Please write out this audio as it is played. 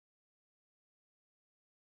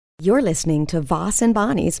You're listening to Voss and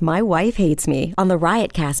Bonnie's My Wife Hates Me on the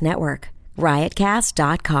Riotcast Network.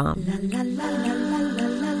 Riotcast.com.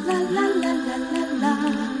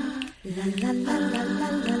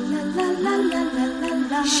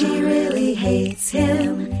 She really hates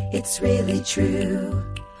him, it's really true.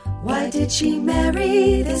 Why did she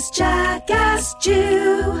marry this jackass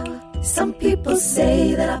Jew? Some people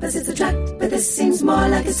say that opposites attract, but this seems more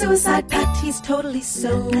like a suicide pact. He's totally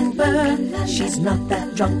sober, she's not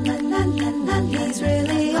that drunk. He's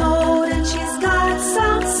really old and she's got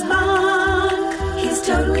some spunk. He's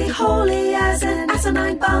totally holy as an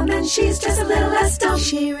asinine bomb, and she's just a little less dumb.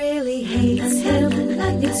 She really hates him,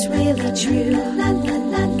 it's really true.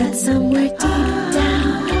 But somewhere deep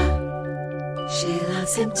down, she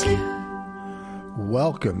loves him too.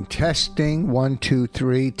 Welcome. Testing 1, 2,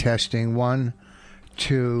 3. Testing 1,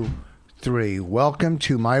 2, 3. Welcome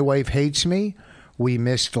to My Wife Hates Me. We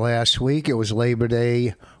missed last week. It was Labor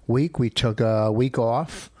Day week. We took a week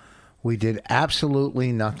off. We did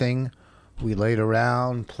absolutely nothing. We laid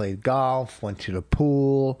around, played golf, went to the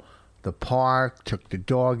pool, the park, took the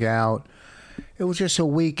dog out. It was just a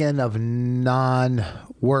weekend of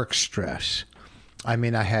non-work stress. I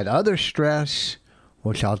mean, I had other stress,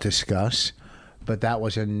 which I'll discuss, but that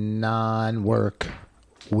was a non-work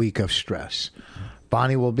week of stress.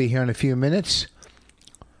 Bonnie will be here in a few minutes.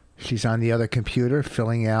 She's on the other computer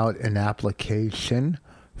filling out an application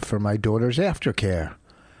for my daughter's aftercare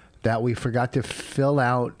that we forgot to fill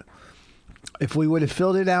out. If we would have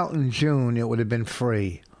filled it out in June, it would have been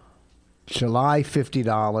free. July,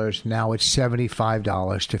 $50. Now it's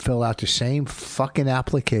 $75 to fill out the same fucking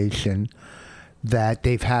application that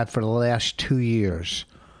they've had for the last 2 years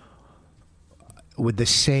with the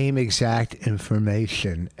same exact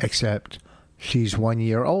information, except she's 1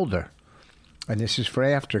 year older. And this is for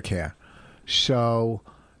aftercare. So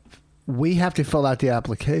we have to fill out the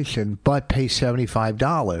application, but pay $75.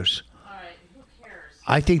 All right, who cares?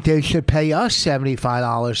 I think they should pay us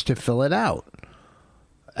 $75 to fill it out.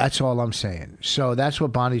 That's all I'm saying. So that's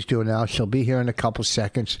what Bonnie's doing now. She'll be here in a couple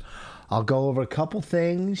seconds. I'll go over a couple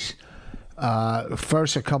things.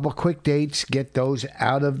 First, a couple quick dates. Get those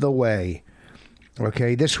out of the way.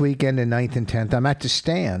 Okay, this weekend, the 9th and 10th, I'm at the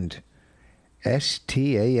Stand.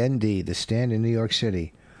 S-T-A-N-D, the Stand in New York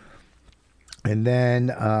City. And then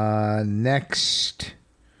next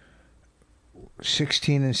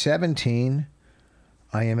 16 and 17,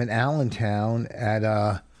 I am in Allentown at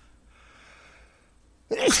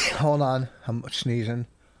hold on, I'm sneezing.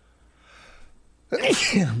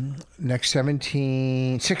 Next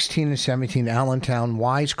 16 and 17, Allentown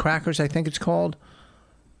Wisecrackers, I think it's called.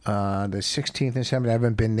 The 16th and 17th, I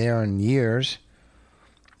haven't been there in years.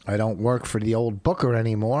 I don't work for the old booker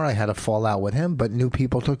anymore. I had a fallout with him, but new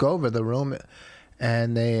people took over the room,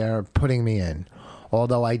 and they are putting me in.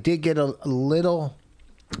 Although I did get a little,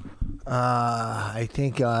 I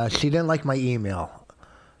think she didn't like my email.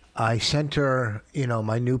 I sent her,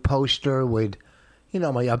 my new poster with,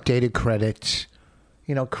 my updated credits,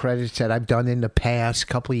 credits that I've done in the past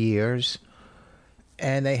couple of years.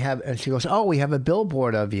 And she goes, oh, we have a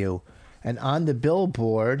billboard of you. And on the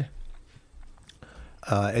billboard,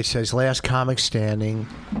 it says Last Comic Standing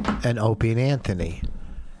and Opie and Anthony.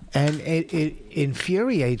 And it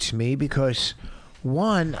infuriates me because,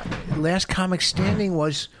 one, Last Comic Standing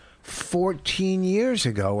was 14 years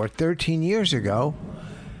ago or 13 years ago.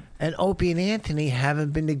 And Opie and Anthony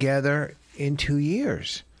haven't been together in 2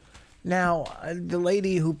 years. Now, the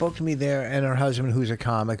lady who booked me there and her husband, who's a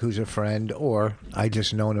comic, who's a friend, or I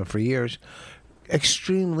just known him for years,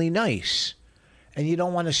 extremely nice. And you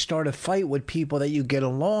don't want to start a fight with people that you get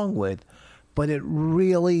along with. But it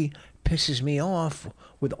really pisses me off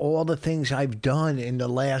with all the things I've done in the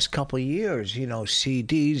last couple of years.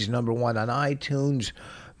 CDs, #1 on iTunes,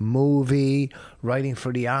 movie, writing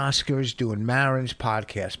for the Oscars, doing Maron's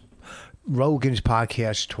podcast, Rogan's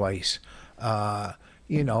podcast twice, our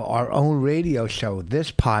own radio show,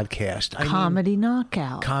 this podcast. Comedy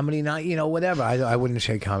Knockout. Whatever. I wouldn't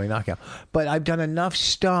say Comedy Knockout. But I've done enough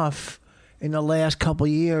stuff in the last couple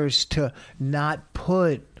of years to not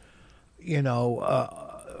put,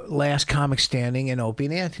 Last Comic Standing and Opie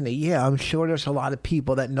and Anthony. Yeah, I'm sure there's a lot of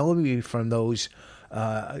people that know me from those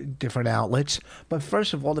different outlets. But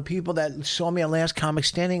first of all, the people that saw me on Last Comic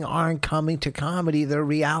Standing aren't coming to comedy. They're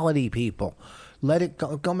reality people. Let it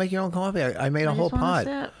go. Go make your own coffee. I made a whole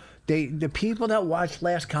pot. The people that watch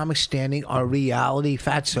Last Comic Standing are reality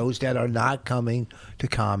fatzos that are not coming to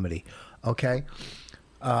comedy. Okay?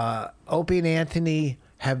 Opie and Anthony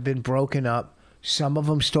have been broken up. Some of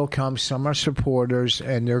them still come. Some are supporters,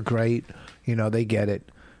 and they're great. They get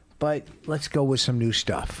it. But let's go with some new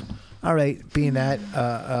stuff. All right, being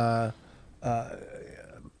that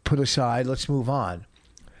put aside, let's move on.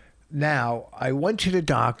 Now, I went to the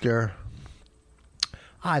doctor,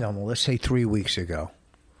 I don't know, let's say 3 weeks ago.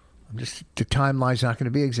 The timeline's not going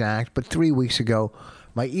to be exact, but 3 weeks ago,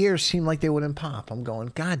 my ears seemed like they wouldn't pop. I'm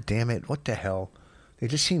going, God damn it, what the hell? They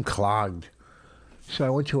just seem clogged. So I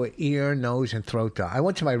went to an ear, nose, and throat doctor. I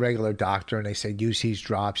went to my regular doctor, and they said, use these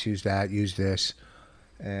drops, use that, use this.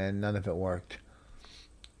 And none of it worked.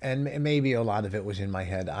 And maybe a lot of it was in my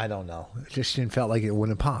head. I don't know. It just didn't felt like it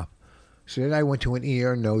wouldn't pop. So then I went to an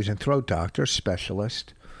ear, nose, and throat doctor,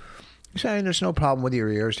 specialist. Saying there's no problem with your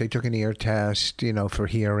ears. They took an ear test, for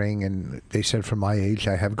hearing, and they said for my age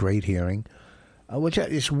I have great hearing, which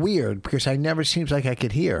is weird because I never seems like I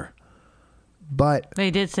could hear. But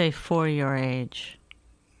They did say for your age.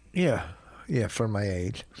 yeah, for my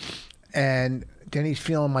age. And then he's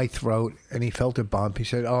feeling my throat, and he felt a bump. He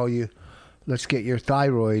said, let's get your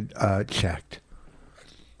thyroid checked.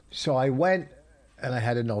 So I went, and I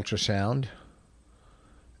had an ultrasound,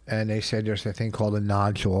 and they said there's a thing called a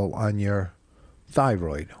nodule on your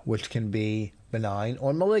thyroid, which can be benign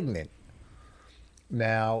or malignant.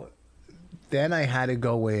 Now, then I had to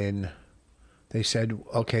go in. They said,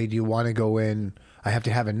 okay, do you want to go in? I have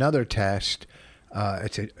to have another test.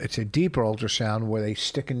 It's a deeper ultrasound where they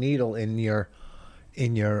stick a needle in your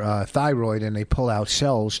thyroid and they pull out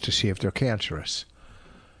cells to see if they're cancerous.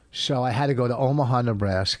 So I had to go to Omaha,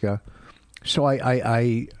 Nebraska. So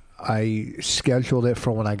I scheduled it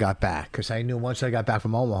for when I got back because I knew once I got back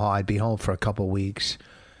from Omaha, I'd be home for a couple of weeks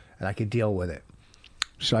and I could deal with it.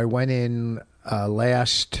 So I went in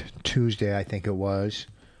last Tuesday, I think it was,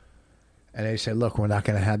 and they said, look, we're not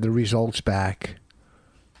going to have the results back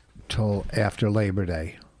till after Labor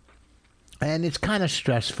Day. And it's kind of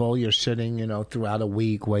stressful. You're sitting, throughout a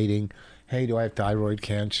week waiting. Hey, do I have thyroid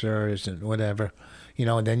cancer? Isn't whatever,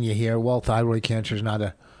 and then you hear, well, thyroid cancer is not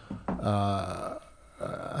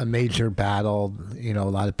a major battle. A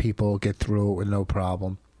lot of people get through it with no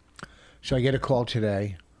problem. So I get a call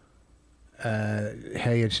today.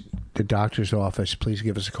 Hey, it's the doctor's office. Please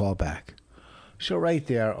give us a call back. So right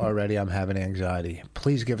there already I'm having anxiety.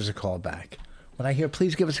 Please give us a call back. When I hear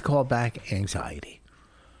please give us a call back, anxiety.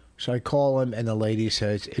 So I call him and the lady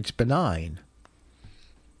says, it's benign.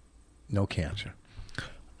 No cancer.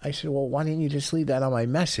 I said, well, why didn't you just leave that on my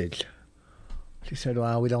message? She said,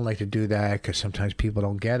 well, we don't like to do that because sometimes people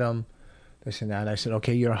don't get them. This and that. I said,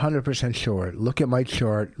 okay, you're 100% sure. Look at my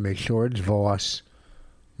chart. Make sure it's Voss.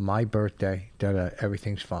 My birthday.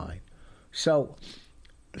 Everything's fine. So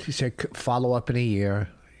she said, follow up in a year.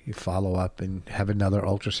 You follow up and have another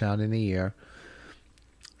ultrasound in a year.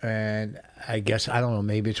 And I guess, I don't know,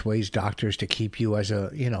 maybe it's ways doctors to keep you as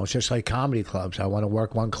it's just like comedy clubs. I want to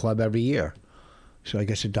work one club every year. So I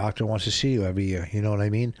guess a doctor wants to see you every year. You know what I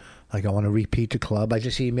mean? Like I want to repeat the club. I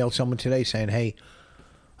just emailed someone today saying, hey,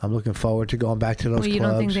 I'm looking forward to going back to those clubs. You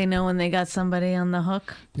don't think they know when they got somebody on the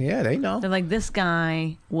hook? Yeah, they know. They're like, this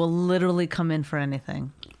guy will literally come in for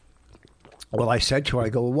anything. Well, I said to her, I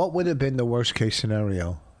go, well, what would have been the worst case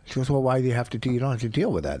scenario? She goes, well, why do you have to do? You don't have to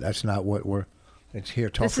deal with that. That's not what it's here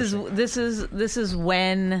talking. This is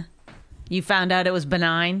when you found out it was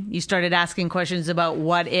benign. You started asking questions about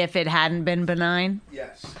what if it hadn't been benign.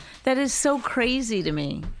 Yes. That is so crazy to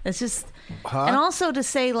me. It's just, huh? And also to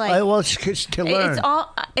say like, well, it's to learn. It's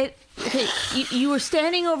all Okay, you were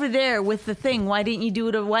standing over there with the thing. Why didn't you do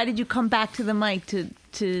it? Or why did you come back to the mic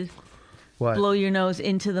to what? Blow your nose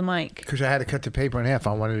into the mic? Because I had to cut the paper in half.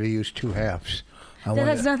 I wanted to use two halves. That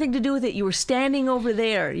has nothing to do with it. You were standing over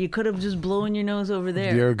there. You could have just blown your nose over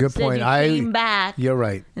there. You're a good Instead, point. You came back. You're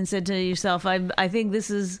right. And said to yourself, I think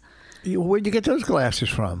this is... Where'd you get those glasses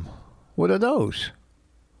from? What are those?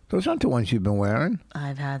 Those aren't the ones you've been wearing.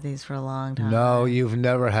 I've had these for a long time. No, you've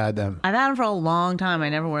never had them. I've had them for a long time. I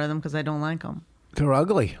never wear them because I don't like them. They're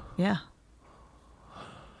ugly. Yeah.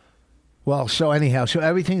 Well, so anyhow, so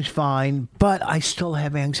everything's fine, but I still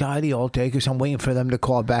have anxiety all day because I'm waiting for them to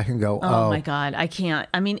call back and go, oh my God, I can't.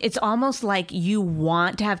 I mean, it's almost like you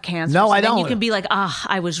want to have cancer. No, so I don't. You can be like,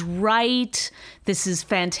 I was right. This is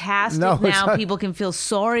fantastic. No, now people can feel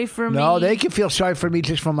sorry for me. No, they can feel sorry for me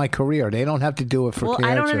just for my career. They don't have to do it for cancer.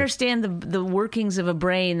 Well, I don't understand the workings of a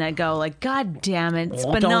brain that go like, God damn it, it's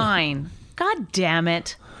benign. God damn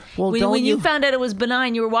it. Well, when you found out it was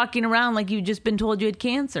benign, you were walking around like you'd just been told you had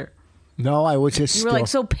cancer. No, I was just. You were like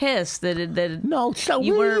so pissed that you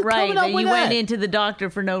weren't right. That you went into the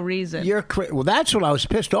doctor for no reason. Well, that's what I was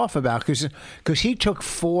pissed off about because he took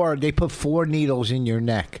they put 4 needles in your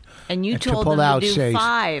neck, and you told to pull them out to do safe.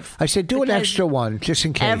 5. I said do an extra one just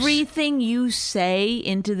in case. Everything you say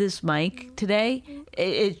into this mic today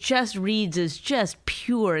it just reads as just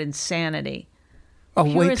pure insanity. Oh,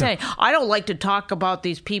 Pure wait. insanity. I don't like to talk about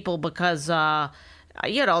these people because, they're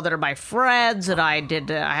my friends and I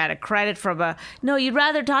had a credit from No, you'd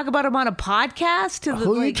rather talk about them on a podcast?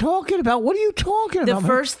 Who are you talking about? What are you talking The about?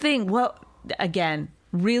 first thing, well, again,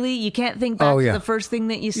 really? You can't think back to the first thing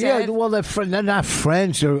that you said? Yeah, well, they're not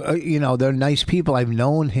friends. They're, they're nice people. I've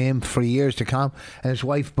known him for years to come, and his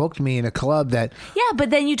wife booked me in a club that... Yeah, but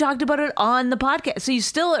then you talked about it on the podcast. So you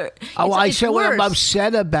still are... I said worse. what I'm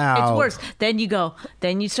upset about. It's worse.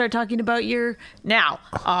 Then you start talking about your... Now,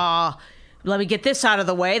 let me get this out of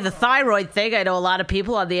the way. The thyroid thing, I know a lot of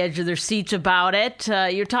people on the edge of their seats about it.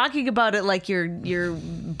 You're talking about it like you're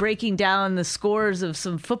breaking down the scores of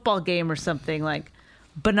some football game or something, like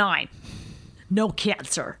benign, no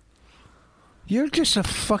cancer. You're just a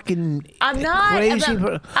fucking I'm not crazy. I'm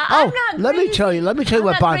not let me crazy. tell you I'm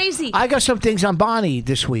what not Bonnie. crazy. I got some things on Bonnie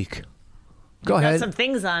this week. Go Got ahead. some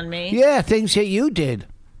things on me. Yeah, things that you did.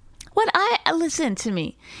 What listen to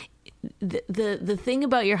me. The thing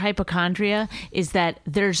about your hypochondria is that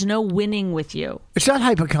there's no winning with you. It's not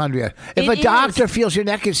hypochondria. If It a doctor is. feels your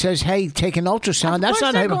neck and says, "Hey, take an ultrasound," that's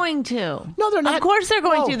not they're hypo. going to. No, they're not. Of course they're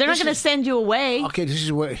going No, to. They're not this going to is- send you away. Okay,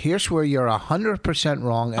 here's where you're 100%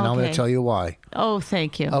 wrong, and I'm going Okay. to tell you why. Oh,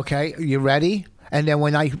 thank you. Okay, you ready? And then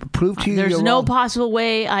when I prove to you, There's you're no wrong, possible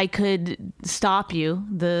way I could stop you.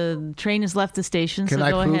 The train has left the station, can so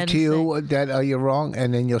I go prove ahead to you that you're wrong,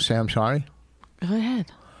 and then you'll say I'm sorry? Go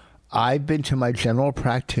ahead. I've been to my general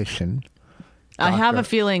practitioner. I have a Doctor.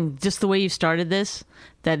 feeling, just the way you started this,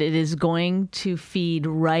 that it is going to feed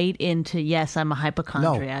right into, yes, I'm a No.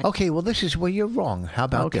 hypochondriac. Okay, well, this is where you're wrong. How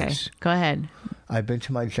about Okay. this? Go ahead. I've been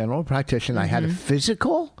to my general practitioner. I Mm-hmm. had a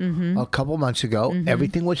physical a couple months ago.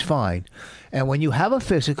 Everything was fine. And when you have a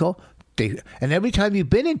physical, and every time you've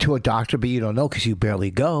been into a doctor, but you don't know because you barely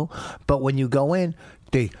go. But when you go in,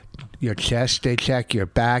 your chest, they check your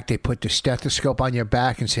back. They put the stethoscope on your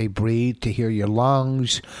back and say breathe to hear your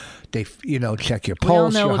lungs. They check your We all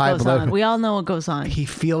pulse, know your what high goes blood. on. We all know what goes on. He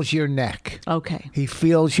feels your neck. Okay. He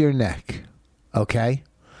feels your neck. Okay?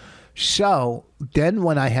 So then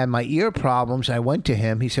when I had my ear problems, I went to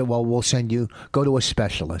him. He said, well, we'll go to a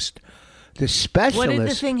specialist. The specialist... What did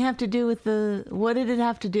the thing have to do with what did it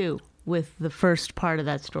have to do with the first part of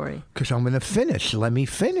that story? Because I'm going to finish. Let me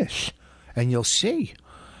finish. And you'll see.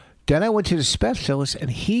 Then I went to the specialist, and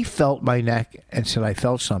he felt my neck and said, I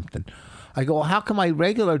felt something. I go, well, how come my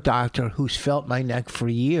regular doctor, who's felt my neck for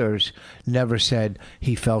years, never said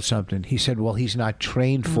he felt something? He said, well, he's not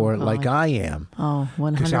trained for it like I am. Oh,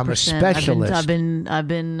 100%. Because I'm a specialist. I've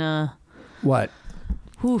been What?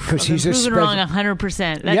 oof, Because I've he's been a proven wrong 100%.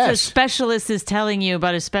 That's a Yes. specialist is telling you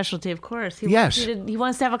about his specialty, of course. He Yes. he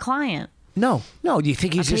wants to have a client. No. Do you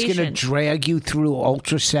think he's just going to patient. drag you through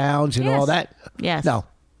ultrasounds and all Yes. that? Yes. No.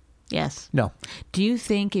 Yes. No. Do you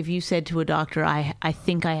think if you said to a doctor, I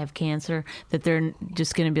think I have cancer, that they're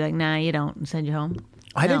just going to be like, nah, you don't, and send you home?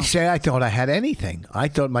 I No. didn't say I thought I had anything. I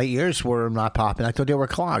thought my ears were not popping. I thought they were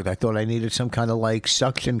clogged. I thought I needed some kind of like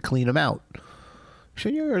suction, clean them out. So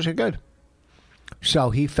your ears are good.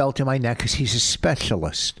 So he felt in my neck because he's a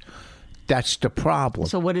specialist. That's the problem.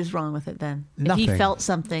 So what is wrong with it then? Nothing. If he felt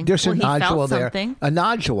something. There's well, a he nodule felt there. something. A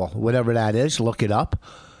nodule, whatever that is. Look it up.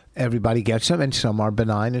 Everybody gets them, and some are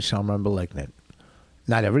benign and some are malignant.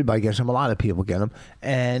 Not everybody gets them. A lot of people get them.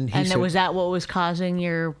 And he said, Was that what was causing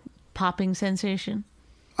your popping sensation?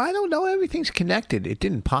 I don't know. Everything's connected. It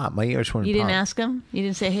didn't pop. My ears weren't You didn't pop. ask him? You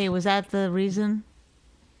didn't say, hey, was that the reason?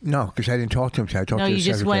 No, because I didn't talk to him. I talked No, to you the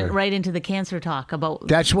just secretary. went right into the cancer talk about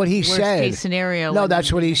That's what he worst said. case scenario. No, when that's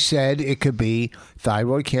you- what he said. It could be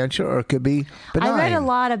thyroid cancer or it could be benign. I read a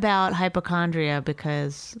lot about hypochondria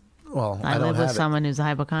because Well, I don't live have with it. someone who's a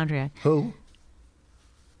hypochondriac. Who?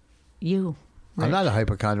 You. I'm not a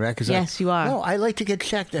hypochondriac. Yes, you are. No, I like to get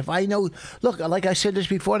checked. If I know, look, like I said this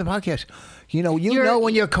before in the podcast, you You're- know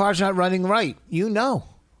when your car's not running right. You know.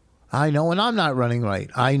 I know when I'm not running right.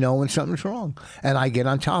 I know when something's wrong. And I get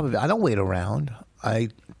on top of it. I don't wait around. I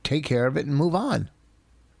take care of it and move on.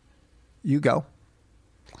 You go.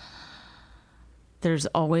 There's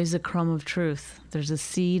always a crumb of truth. There's a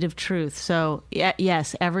seed of truth. So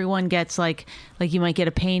yes, everyone gets like you might get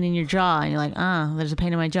a pain in your jaw, and you're like, there's a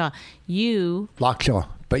pain in my jaw. Lockjaw.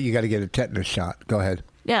 But you got to get a tetanus shot. Go ahead.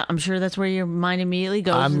 Yeah, I'm sure that's where your mind immediately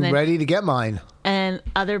goes. I'm and then, ready to get mine. And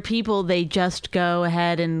other people, they just go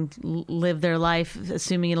ahead and live their life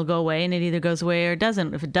assuming it'll go away, and it either goes away or it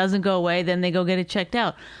doesn't. If it doesn't go away, then they go get it checked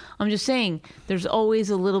out. I'm just saying, there's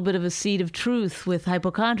always a little bit of a seed of truth with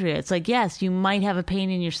hypochondria. It's like, yes, you might have a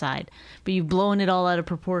pain in your side, but you've blown it all out of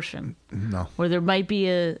proportion. No. Or there might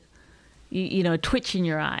be a twitch in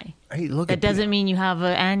your eye. Hey, look That at doesn't mean you have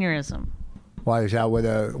an aneurysm. Why is that one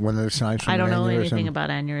of the signs from I don't an know aneurysm? anything about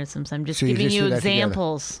aneurysms. I'm just So you giving just you threw that together.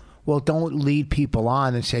 examples. Well, don't lead people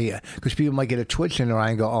on and say, because people might get a twitch in their eye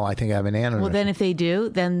and go, oh, I think I have an aneurysm. Well, then if they do,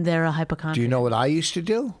 then they're a hypochondriac. Do you know what I used to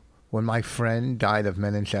do? When my friend died of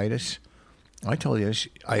meningitis, I told you this,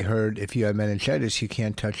 I heard if you have meningitis, you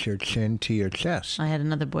can't touch your chin to your chest. I had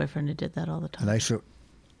another boyfriend who did that all the time. And I said,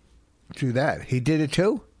 do that. He did it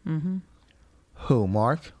too? Mm-hmm. Who,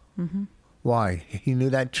 Mark? Mm-hmm. Why? He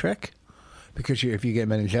knew that trick? Because if you get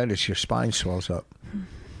meningitis, your spine swells up.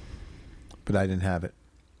 But I didn't have it.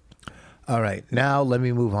 All right, now let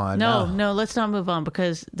me move on. No, let's not move on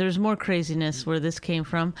because there's more craziness where this came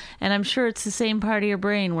from. And I'm sure it's the same part of your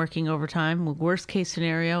brain working overtime. Worst case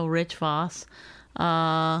scenario, Rich Voss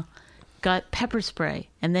got pepper spray.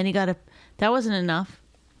 And then that wasn't enough.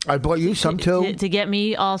 I bought you some too. To get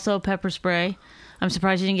me also pepper spray. I'm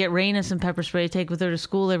surprised you didn't get Raina some pepper spray to take with her to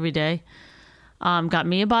school every day. Got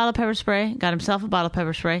me a bottle of pepper spray, got himself a bottle of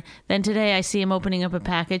pepper spray. Then today I see him opening up a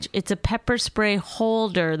package. It's a pepper spray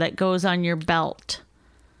holder that goes on your belt.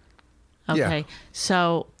 Okay. Yeah.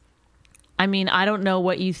 So, I mean, I don't know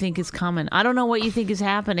what you think is coming. I don't know what you think is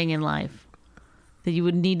happening in life that you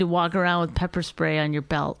would need to walk around with pepper spray on your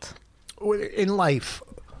belt. In life,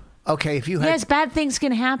 okay, if you had... Yes, bad things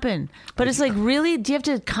can happen. But it's like, really? Do you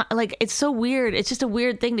have to... Like, it's so weird. It's just a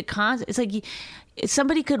weird thing to... It's like...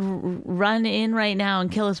 Somebody could run in right now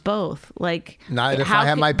and kill us both. Like, Not if I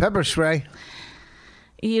have my pepper spray.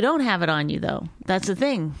 You don't have it on you, though. That's the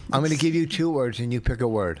thing. I'm going to give you 2 words and you pick a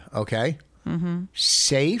word, okay? Mm-hmm.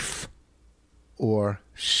 Safe or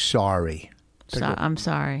sorry. I'm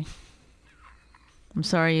sorry. I'm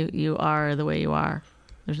sorry you are the way you are.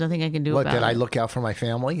 There's nothing I can do about it. What, did I look out for my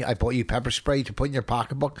family? I bought you pepper spray to put in your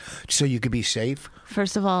pocketbook so you could be safe?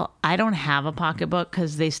 First of all, I don't have a pocketbook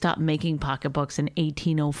because they stopped making pocketbooks in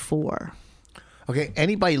 1804. Okay,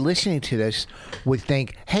 anybody listening to this would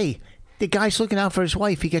think, hey, the guy's looking out for his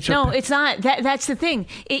wife. He gets No, it's not. That's the thing.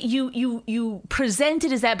 You present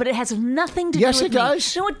it as that, but it has nothing to do with Yes, it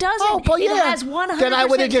does. No, it doesn't. Oh, but it yeah. has 100%. Then I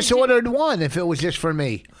would have just to do- ordered one if it was just for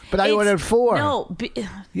me. But I ordered 4. No.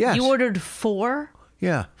 Yes. You ordered 4?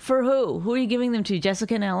 Yeah. For who? Who are you giving them to?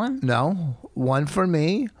 Jessica and Ellen? No. 1 for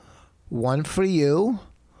me, 1 for you,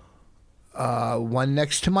 1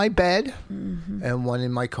 next to my bed, and 1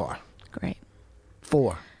 in my car. Great.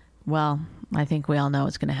 4. Well, I think we all know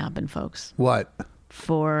what's going to happen, folks. What?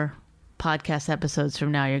 4 podcast episodes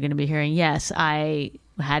from now, you're going to be hearing, yes, I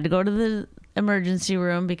had to go to the emergency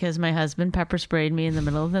room because my husband pepper sprayed me in the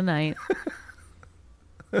middle of the night.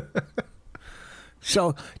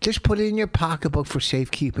 So just put it in your pocketbook for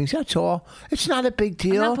safekeeping. That's all. It's not a big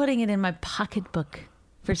deal. I'm not putting it in my pocketbook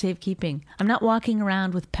for safekeeping. I'm not walking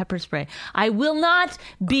around with pepper spray. I will not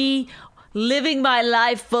be living my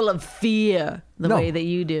life full of fear the way that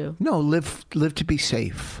you do. No, live to be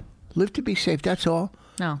safe. Live to be safe. That's all.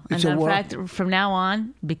 No. It's And a in world- fact, from now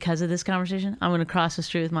on, because of this conversation, I'm going to cross the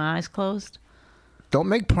street with my eyes closed. Don't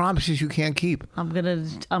make promises you can't keep. I'm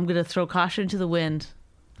gonna throw caution to the wind.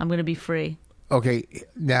 I'm going to be free. Okay,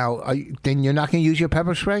 now, then you're not going to use your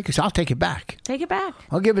pepper spray? Because I'll take it back. Take it back.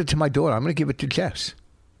 I'll give it to my daughter. I'm going to give it to Jess.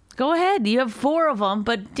 Go ahead. You have 4 of them,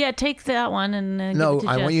 but yeah, take that one and give it No, to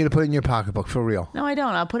I Jess. want you to put it in your pocketbook, for real. No, I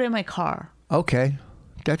don't. I'll put it in my car. Okay,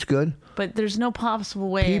 that's good. But there's no possible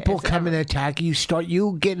way. People it's come and ever- attack you.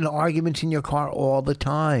 You get in arguments in your car all the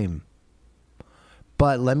time.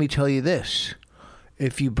 But let me tell you this.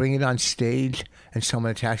 If you bring it on stage and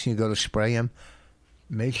someone attacks you, you go to spray them,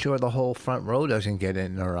 make sure the whole front row doesn't get it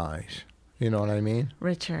in their eyes. You know what I mean?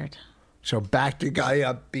 Richard, So back the guy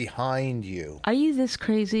up behind you. are you this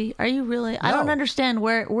crazy? Are you really? I don't No. understand.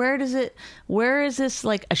 Where is this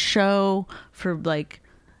like a show for like,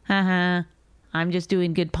 I'm just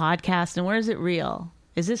doing good podcast, and where is it real?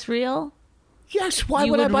 Is this real? Yes, why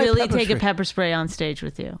You would I would buy really pepper take spray? a pepper spray on stage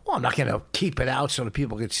with you? Well, I'm not going to keep it out so that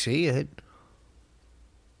people could see it.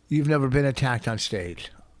 You've never been attacked on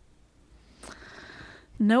stage.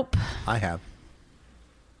 Nope. I have.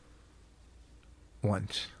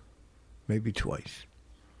 Once. Maybe twice.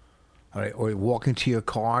 All right. Or you walk into your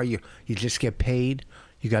car, you just get paid.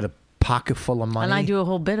 You got a pocket full of money. And I do a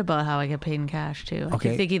whole bit about how I get paid in cash too. I Okay.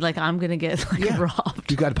 keep thinking like I'm gonna get like robbed.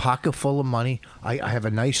 You got a pocket full of money. I have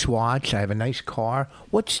a nice watch. I have a nice car.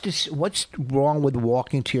 What's wrong with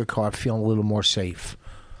walking to your car feeling a little more safe?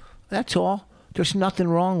 That's all. There's nothing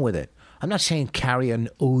wrong with it. I'm not saying carry an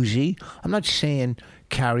Uzi. I'm not saying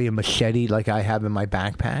carry a machete like I have in my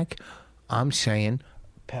backpack. I'm saying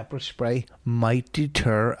pepper spray might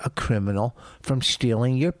deter a criminal from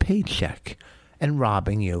stealing your paycheck and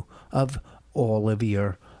robbing you of all of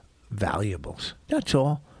your valuables. That's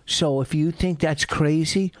all. So if you think that's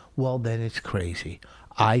crazy, well, then it's crazy.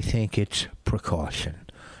 I think it's precaution.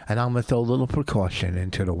 And I'm going to throw a little precaution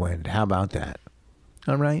into the wind. How about that?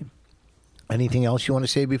 All right. Anything else you want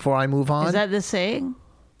to say before I move on? Is that the saying?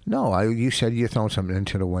 No, you said you're throwing something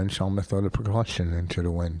into the wind, so I'm going to throw the precaution into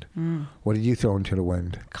the wind. What did you throw into the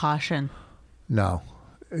wind? Caution. No.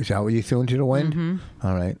 Is that what you threw into the wind? Mm-hmm.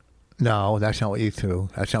 All right. No, that's not what you threw.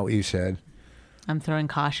 That's not what you said. I'm throwing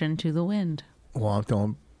caution to the wind. Well, I'm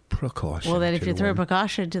throwing precaution. Well, then if to you the throw wind.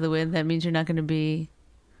 precaution to the wind, that means you're not going to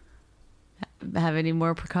have any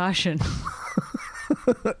more precaution.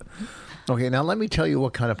 Okay, now let me tell you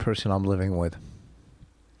what kind of person I'm living with.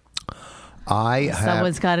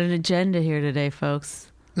 Someone's got an agenda here today,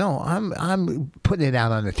 folks. No, I'm putting it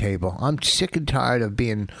out on the table. I'm sick and tired of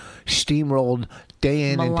being steamrolled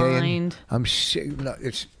day in and day in. Maligned. I'm sick. No,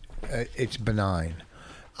 it's benign.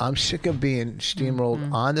 I'm sick of being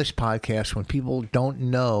steamrolled on this podcast when people don't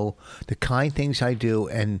know the kind things I do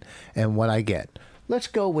and what I get. Let's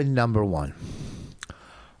go with number one.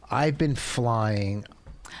 I've been flying.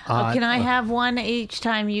 Can I have one each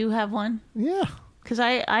time you have one? Yeah. Because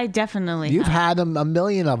I definitely You've have. had a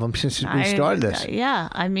million of them since we started this. Yeah,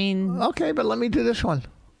 I mean... Okay, but let me do this one.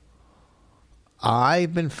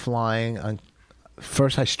 I've been flying on...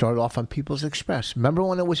 First, I started off on People's Express. Remember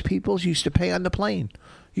when it was People's? You used to pay on the plane.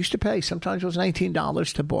 Used to pay. Sometimes it was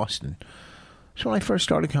 $19 to Boston. That's when I first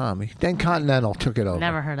started comedy. Then Continental took it over.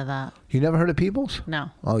 Never heard of that. You never heard of People's?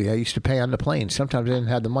 No. Oh, yeah. I used to pay on the plane. Sometimes I didn't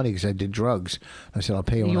have the money because I did drugs. I said, I'll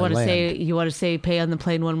pay you when I land. You want to say pay on the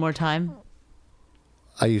plane one more time?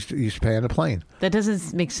 I used to pay on the plane. That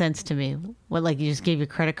doesn't make sense to me. What, like you just gave your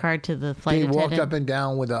credit card to the flight attendant? They walked up and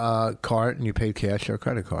down with a cart and you paid cash or a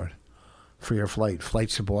credit card for your flight.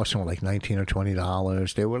 Flights to Boston were like $19 or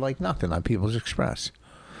 $20. They were like nothing on People's Express.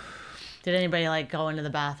 Did anybody like go into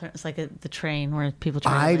the bathroom? It's like the train where people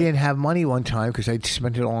try I to didn't have money one time because I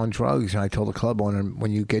spent it all on drugs. And I told the club owner,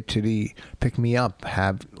 when you get to the pick me up,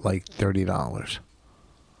 have like $30.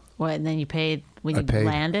 What, and then you paid when I you paid.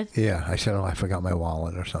 landed? Yeah. I said, I forgot my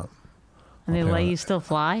wallet or something. And they Okay. let you still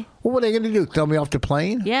fly? Well, what are they going to do? Throw me off the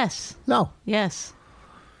plane? Yes. No. Yes.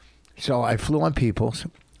 So I flew on People's.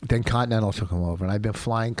 Then Continental took them over. And I've been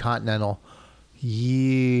flying Continental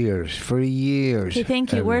for years. Okay,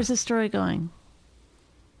 thank you. Where's the story going?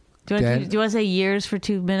 Do you want to say years for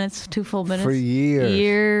 2 minutes, 2 full minutes? For years.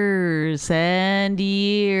 Years and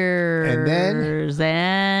years. And then?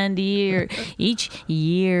 And years. Each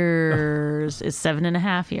years is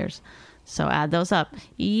 7.5 years. So add those up.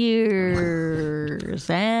 Years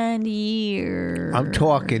and years. I'm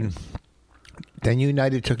talking. Then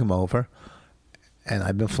United took them over. And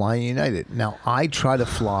I've been flying United. Now, I try to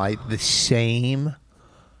fly the same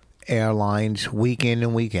airlines week in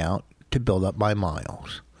and week out to build up my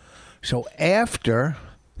miles. So after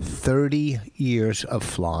 30 years of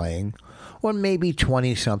flying, or maybe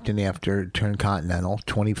 20-something after turn Continental,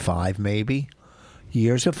 25 maybe,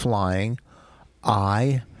 years of flying,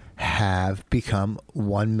 I have become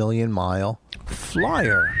 1 million mile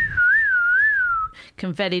flyer.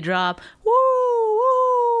 Confetti drop. Woo! Woo!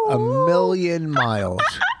 1 million miles.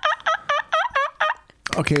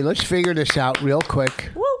 Okay, let's figure this out real quick.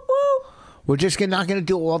 Woo! Woo! We're just not going to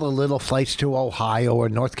do all the little flights to Ohio or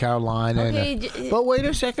North Carolina. Okay, but wait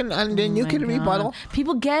a second, and then you My can God. rebuttal.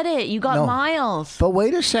 People get it. You got No. miles. But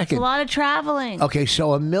wait a It's second. a lot of traveling. Okay, so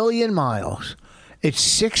 1 million miles. It's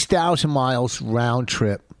 6,000 miles round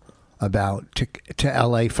trip about to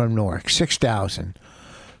L.A. from Newark. 6,000.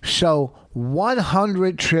 So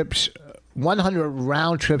 100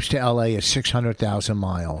 round trips to L.A. is 600,000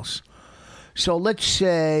 miles. So let's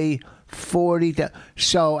say 40.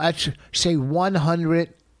 So that's say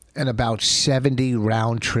 170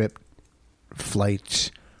 round trip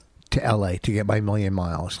flights to L.A. to get my 1 million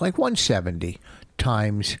miles. Like 170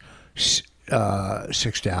 times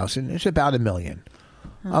 6,000 is about 1 million.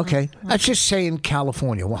 Okay, that's just saying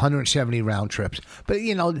California, 170 round trips. But,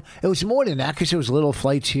 you know, it was more than that because it was little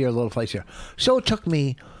flights here, little flights here. So it took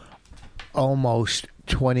me almost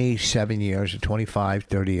 27 years or 25,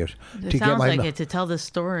 30 years It sounds like it to tell this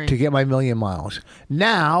story. to get my 1 million miles.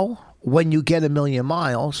 Now, when you get 1 million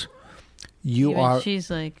miles,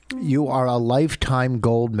 She's like, you are a lifetime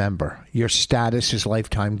gold member. Your status is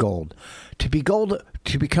lifetime gold. To become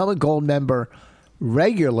a gold member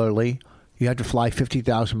regularly, you have to fly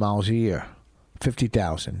 50,000 miles a year.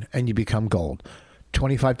 50,000, and you become gold.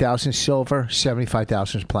 25,000 silver,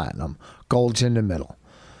 75,000 platinum. Gold's in the middle.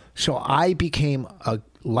 So I became a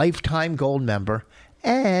lifetime gold member,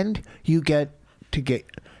 and you get to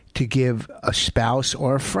give a spouse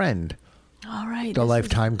or a friend All right. The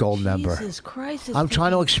lifetime gold member. Jesus Christ. I'm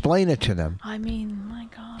trying to explain it to them. I mean, my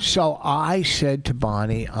God. So I said to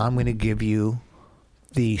Bonnie, I'm going to give you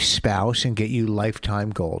the spouse and get you lifetime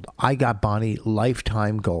gold. I got Bonnie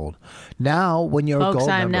lifetime gold. Now, when you're a Folks, gold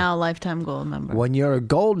I'm member, now a lifetime gold member. when you're a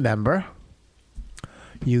gold member,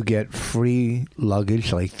 you get free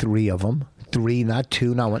luggage, like 3 of them. 3, not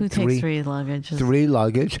 2, not 1. Who 3. takes 3 luggage? 3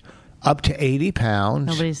 luggage, up to 80 pounds.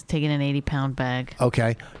 Nobody's taking an 80-pound bag.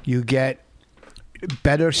 Okay. You get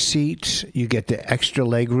better seats. You get the extra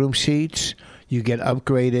legroom seats. You get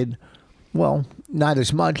upgraded. Well, not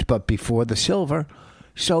as much, but before the silver.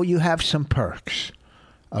 So you have some perks.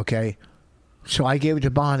 Okay. So I gave it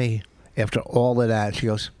to Bonnie after all of that. She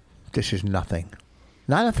goes, this is nothing.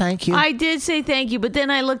 Not a thank you. I did say thank you, but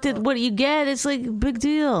then I looked at what you get. It's like a big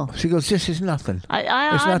deal. She goes, this is nothing.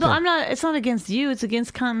 It's nothing. I'm not. It's not against you. It's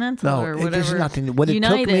against Continental No, or whatever. this is nothing. What it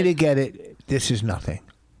took me to get it, this is nothing.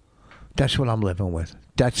 That's what I'm living with.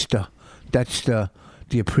 That's the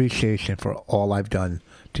appreciation for all I've done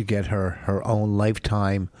to get her own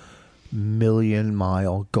lifetime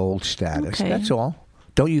million-mile gold status. Okay. That's all.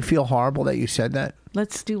 Don't you feel horrible that you said that?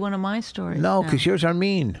 Let's do one of my stories. No, now. because yours are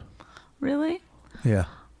mean. Really? Yeah.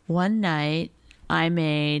 One night, I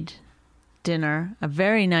made dinner, a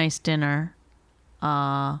very nice dinner,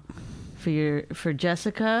 for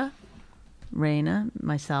Jessica, Raina,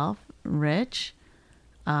 myself, Rich.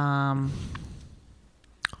 I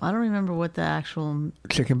don't remember what the actual.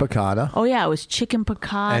 Chicken piccata. Oh yeah, it was chicken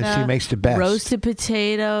piccata. And she makes the best. Roasted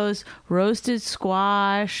potatoes, roasted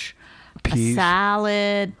squash, Peas. a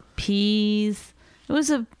salad, peas. It was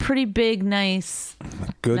a pretty big, nice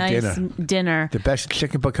dinner. The best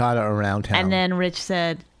chicken piccata around town. And then Rich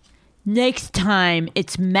said, next time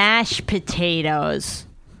it's mashed potatoes.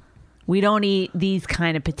 We don't eat these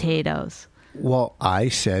kind of potatoes. Well, I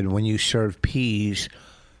said when you serve peas,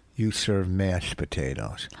 you serve mashed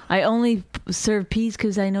potatoes. I only serve peas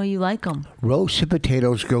because I know you like them. Roasted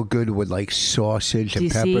potatoes go good with like sausage and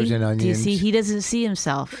peppers and onions. Do you see? He doesn't see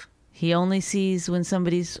himself. He only sees when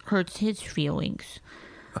somebody's hurts his feelings.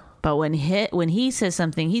 But when he says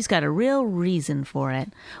something, he's got a real reason for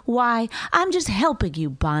it. Why? I'm just helping you,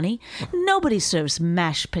 Bonnie. Nobody serves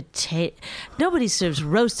Nobody serves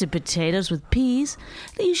roasted potatoes with peas.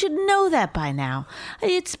 You should know that by now.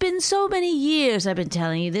 It's been so many years I've been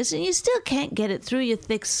telling you this, and you still can't get it through your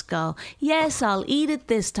thick skull. Yes, I'll eat it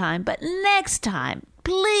this time, but next time,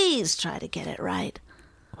 please try to get it right.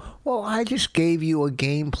 Well, I just gave you a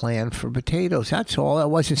game plan for potatoes. That's all. I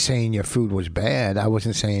wasn't saying your food was bad. I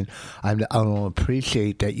wasn't saying I don't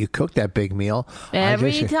appreciate that you cooked that big meal.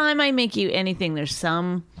 Every time I make you anything, there's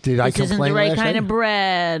some. Did I this isn't complain the right last kind night? of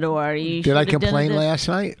bread, or you. Did I should have done complain this. last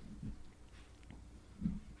night?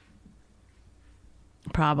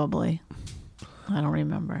 Probably. I don't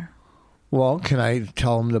remember. Well, can I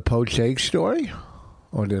tell them the poached egg story?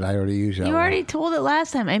 Or did I already use that You one? already told it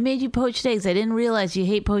last time. I made you poached eggs. I didn't realize you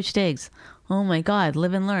hate poached eggs. Oh my God,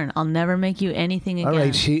 live and learn. I'll never make you anything again. All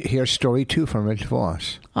right, here's story 2 from Rich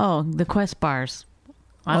Voss. Oh, the Quest bars.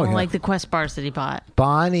 I don't yeah. like the Quest bars that he bought.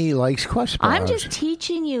 Bonnie likes Quest bars. I'm just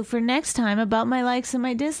teaching you for next time about my likes and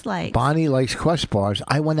my dislikes. Bonnie likes Quest bars.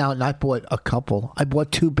 I went out and I bought a couple. I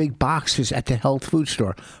bought 2 big boxes at the health food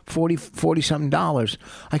store, $40-something.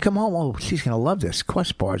 I come home, oh, she's going to love this.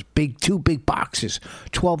 Quest bars, 2 big boxes,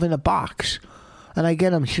 12 in a box. And I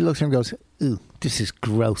get them. She looks at them and goes, ooh, this is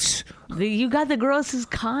gross. You got the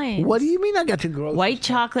grossest kind. What do you mean I got the gross? White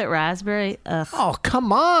chocolate raspberry. Ugh. Oh,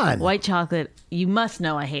 come on. White chocolate. You must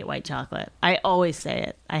know I hate white chocolate. I always say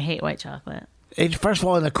it. I hate white chocolate. First of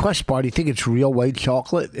all, in a Quest bar, do you think it's real white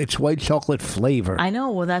chocolate? It's white chocolate flavor. I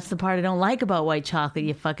know. Well, that's the part I don't like about white chocolate,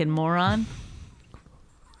 you fucking moron.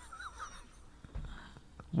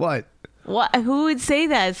 What? What? Who would say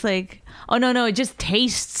that? It's like, oh, no, it just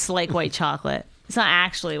tastes like white chocolate. It's not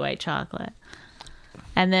actually white chocolate.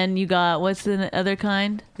 And then you got, what's the other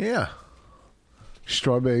kind? Yeah.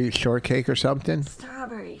 Strawberry shortcake or something?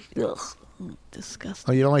 Strawberry. Ugh.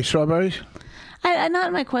 Disgusting. Oh, you don't like strawberries? I not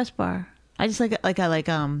in my Quest bar. I just like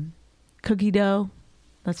cookie dough.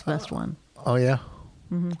 That's the best one. Oh, yeah?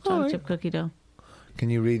 Chocolate chip cookie dough. Can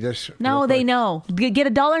you read this? No, real they quick? know. Get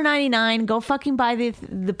 $1.99. Go fucking buy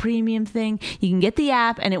the premium thing. You can get the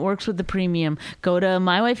app, and it works with the premium. Go to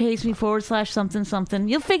mywifehatesme /something.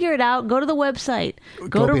 You'll figure it out. Go to the website.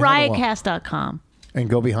 Go to behind the wall. riotcast.com. And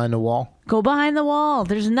go behind the wall? Go behind the wall.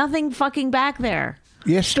 There's nothing fucking back there.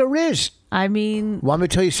 Yes, there is. I mean, Want me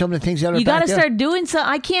to tell you some of the things that are you back got to there? start doing so.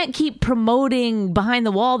 I can't keep promoting behind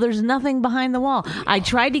the wall. There's nothing behind the wall. I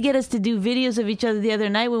tried to get us to do videos of each other the other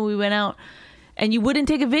night when we went out, and you wouldn't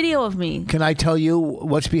take a video of me. Can I tell you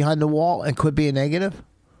what's behind the wall and could be a negative?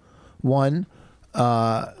 One,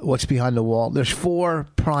 what's behind the wall? There's 4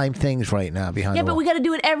 prime things right now behind Yeah, the but wall. we got to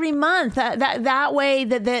do it every month. That way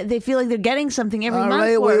that they feel like they're getting something every All month.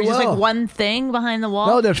 right, for it. we Just will. like one thing behind the wall.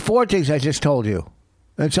 No, there's 4 things I just told you.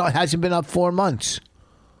 It hasn't been up 4 months.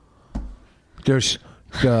 There's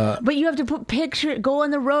the But you have to go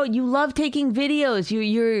on the road. You love taking videos.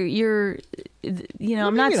 You're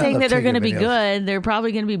I'm not mean I saying love that they're going to taking be videos? good. They're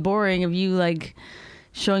probably going to be boring if you like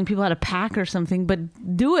showing people how to pack or something, but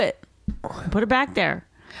do it. Put it back there.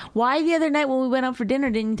 Why the other night when we went out for dinner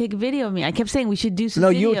didn't you take a video of me? I kept saying we should do some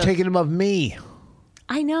videos. you were taking them of me,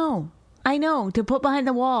 I know, to put behind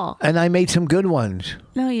the wall. and I made some good ones.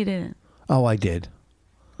 No, you didn't. Oh, I did.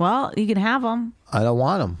 Well, you can have them I don't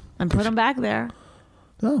want them. and put them back there.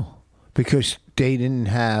 No, because they didn't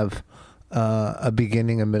have a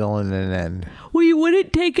beginning, a middle, and an end. Well, you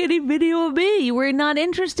wouldn't take any video of me. You were not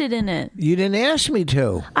interested in it. You didn't ask me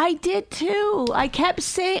to. I did too. I kept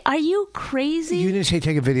saying, "Are you crazy?" You didn't say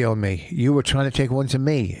take a video of me. You were trying to take one of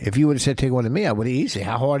me. If you would have said take one of me, I would have easy.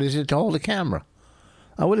 How hard is it to hold a camera?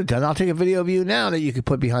 I would have done. I'll take a video of you now that you could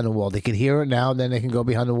put behind the wall. They can hear it now, then they can go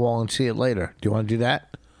behind the wall and see it later. Do you want to do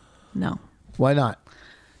that? No, Why not?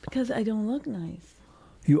 because I don't look nice.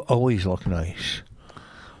 You always look nice.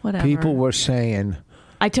 Whatever. People were saying,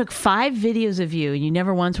 I took 5 videos of you, and you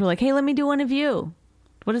never once were like, "Hey, let me do one of you."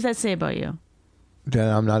 What does that say about you? that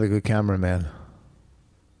I'm not a good cameraman.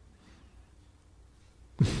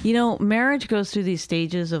 You know, marriage goes through these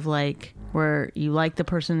stages of like where you like the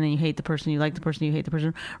person, then you hate the person, you like the person, you hate the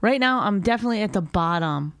person. Right now, I'm definitely at the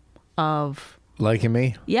bottom of Liking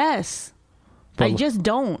me? yes. But- I just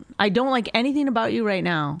don't. I don't like anything about you right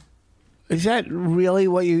now. Is that really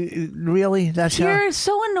what you... Really? That's how... You're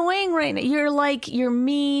so annoying right now. You're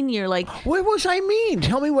mean. You're like, Where was I mean?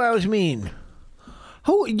 Tell me where I was mean.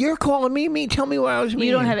 Who? You're calling me mean? Tell me where I was mean.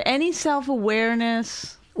 you don't have any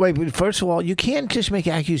self-awareness. Wait, but first of all, you can't just make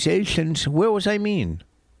accusations. Where was I mean?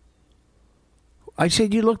 I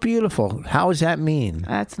said you look beautiful. How is that mean?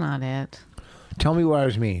 That's not it. Tell me where I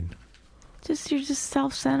was mean. You're just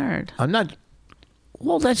self-centered. I'm not...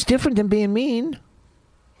 Well, that's different than being mean.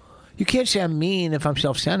 You can't say I'm mean if I'm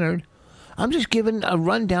self-centered. I'm just giving a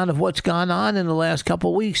rundown of what's gone on in the last couple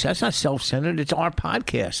of weeks. That's not self-centered. It's our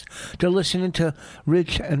podcast. They're listening to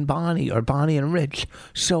Rich and Bonnie, or Bonnie and Rich.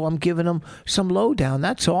 So I'm giving them some lowdown.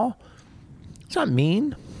 That's all. It's not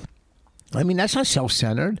mean. I mean, that's not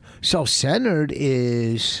self-centered. Self-centered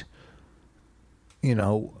is, I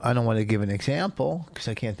don't want to give an example because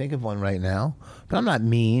I can't think of one right now. But I'm not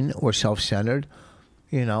mean or self-centered.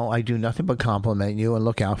 I do nothing but compliment you and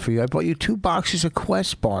look out for you. I brought you 2 boxes of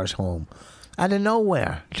Quest bars home out of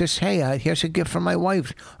nowhere. Just, hey, here's a gift from my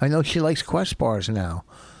wife. I know she likes Quest bars now.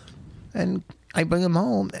 And I bring them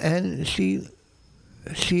home, and she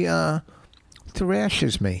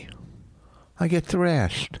thrashes me. I get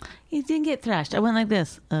thrashed. You didn't get thrashed. I went like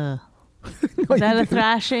this. No, Is that you a didn't.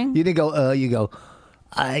 thrashing? You didn't go, you go,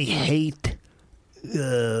 I hate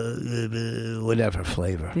whatever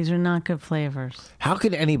flavor. These are not good flavors. How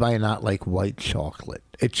could anybody not like white chocolate?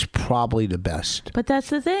 It's probably the best. But that's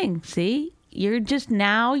the thing. See? You're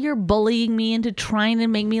bullying me into trying to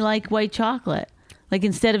make me like white chocolate. Like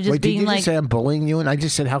instead of just Wait, did being you like, just say I'm bullying you? And I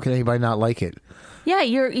just said, how can anybody not like it? yeah,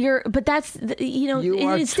 but that's, You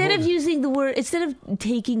are instead of totally- using the word, instead of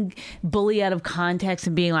taking bully out of context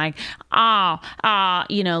and being like, like I'm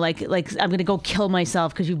going to go kill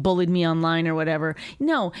myself because you bullied me online or whatever.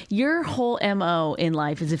 No, your whole MO in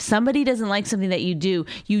life is if somebody doesn't like something that you do,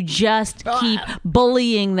 you just keep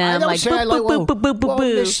bullying them don't like say boop, I like- boop, boop, boop, boop, well,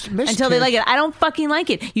 boop, Miss until they Tiff- like it. I don't fucking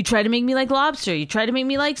like it. You try to make me like lobster. You try to make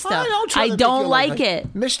me like stuff. try I to make don't you like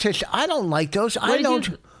it. Miss Tish, I don't like those. What did don't.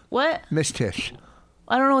 you- what? Miss Tish.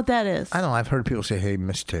 I don't know what that is. I don't know. I've heard people say, hey,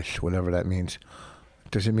 Miss Tish, whatever that means.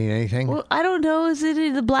 Does it mean anything? Well, I don't know. Is it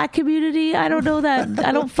in the black community? I don't know that.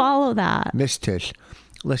 I don't follow that. Miss Tish,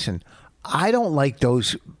 listen, I don't like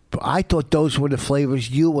those. I thought those were the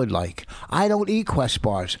flavors you would like. I don't eat Quest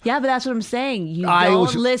bars. Yeah, but that's what I'm saying. You I don't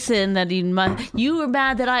was- listen. That you were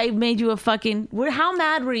mad that I made you a fucking. How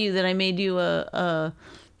mad were you that I made you an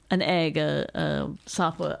egg, a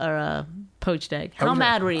software or a poached egg? How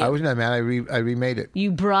mad were you? I wasn't that mad. I remade it.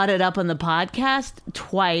 You brought it up on the podcast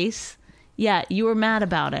twice. Yeah, you were mad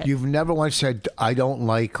about it. You've never once said, I don't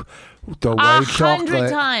like the white 100 chocolate.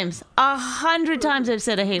 times. 100 times I've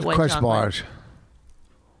said I hate white Quest chocolate. bars.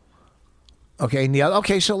 Okay, and the other,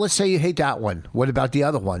 okay, so let's say you hate that one. What about the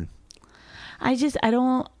other one? I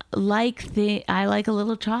don't like I like a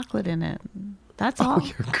little chocolate in it. That's all.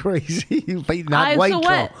 You're crazy. But not white so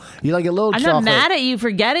what? chocolate. You like a little I'm chocolate. not mad at you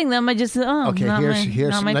for getting them. I just Okay, not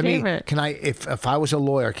here's my let me. favorite. Can I? If I was a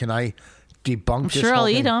lawyer, can I debunk this sure whole I'll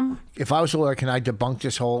thing? eat them. If I was a lawyer, can I debunk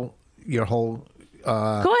your whole... Go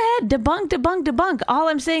ahead, debunk. All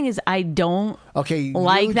I'm saying is I don't Okay,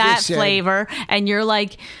 like you that just said- flavor, and you're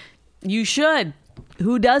like, you should.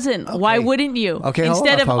 Who doesn't? Why wouldn't you? Okay, hold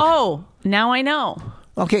Instead on, of folks. now I know.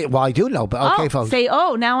 Okay, well, I do know, but okay, folks. Say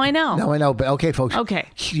now I know. No, I know, but okay, folks. Okay.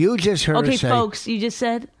 You just heard Okay, her say... folks, you just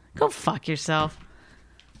said, go fuck yourself.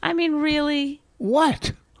 I mean, really?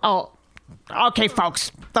 What? Oh, okay,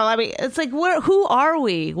 folks. So it's like, who are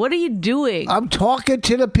we? What are you doing? I'm talking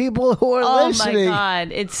to the people who are listening. Oh my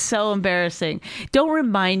God, it's so embarrassing. Don't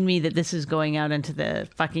remind me that this is going out into the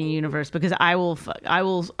fucking universe because I will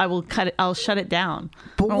cut it. I'll shut it down.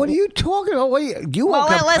 But what are you talking about? You woke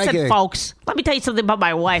up listen, pregnant. folks. Let me tell you something about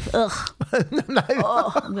my wife. Ugh.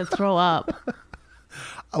 I'm gonna throw up.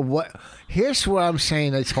 What? Here's where I'm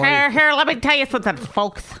saying it's hard. Here, let me tell you something,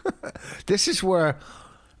 folks. This is where,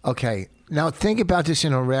 okay, now think about this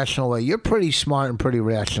in a rational way. You're pretty smart and pretty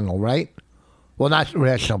rational, right? Well, not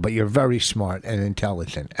rational, but you're very smart and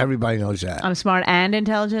intelligent. Everybody knows that. I'm smart and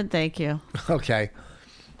intelligent. Thank you. Okay.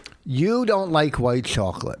 You don't like white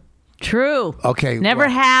chocolate. True. Okay, Never well-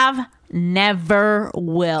 have, never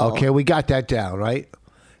will. Okay, we got that down, right?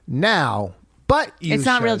 Now, but you It's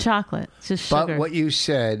not real said- chocolate. It's just sugar. But what you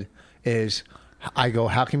said is, I go,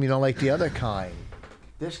 how come you don't like the other kind?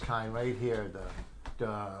 This kind right here,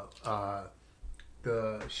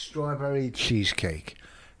 the strawberry cheesecake.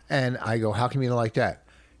 And I go, how come you don't like that?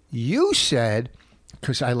 You said,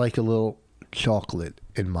 because I like a little chocolate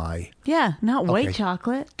in my... Yeah, not white Okay.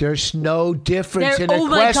 chocolate. There's no difference in a oh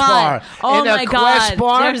my Quest God. bar. Oh in a my Quest God.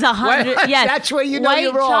 bar, There's 100. Yes. That's where you know white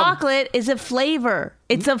you're wrong. chocolate is a flavor.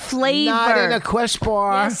 It's a flavor. Not in a Quest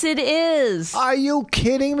bar. Yes, it is. Are you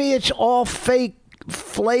kidding me? It's all fake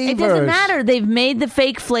flavors. It doesn't matter. They've made the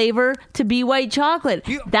fake flavor to be white chocolate.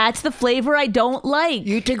 You- That's the flavor I don't like.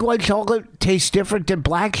 You think white chocolate tastes different than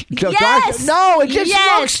black? Yes! No, it just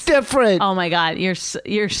Yes! looks different. Oh my God, you're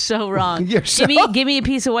so wrong. You're so- give me a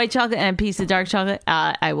piece of white chocolate and a piece of dark chocolate.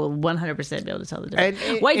 I will 100% be able to tell the difference.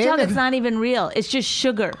 And- White and- chocolate's not even real. It's just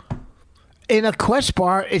sugar. In a Quest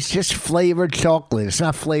bar, it's just flavored chocolate. It's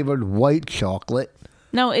not flavored white chocolate.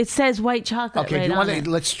 No, it says white chocolate. Okay, right do you on want it. to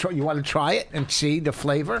let's try? You want to try it and see the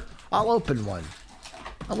flavor? I'll open one.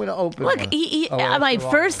 I'm going to open Look, one. Oh, that's my the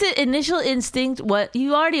wrong first one. initial instinct, what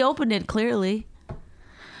you already opened it clearly,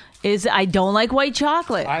 is I don't like white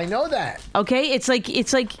chocolate. I know that. Okay, it's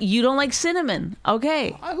like you don't like cinnamon. Okay,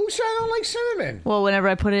 Who said I don't like cinnamon? well, whenever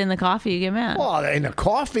I put it in the coffee, you get mad. Well, in the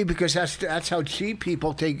coffee, because that's how cheap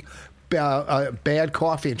people take bad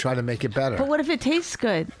coffee and try to make it better. But what if it tastes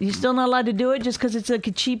good? You're still not allowed to do it just because it's like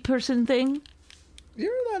a cheap person thing?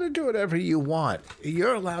 You're allowed to do whatever you want.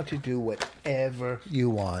 You're allowed to do whatever you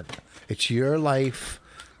want. It's your life.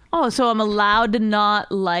 Oh, so I'm allowed to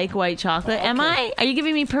not like white chocolate? Am I? Are you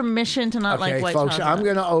giving me permission to not like white folks, chocolate? I'm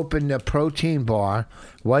going to open the protein bar,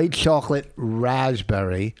 white chocolate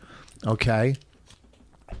raspberry, okay?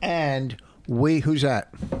 And who's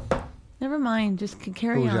that? Never mind. Just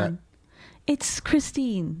carry Who's on. that? It's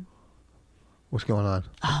Christine. What's going on?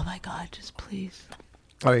 Oh my God! Just please.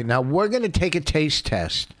 All right, now we're going to take a taste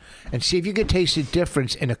test and see if you can taste the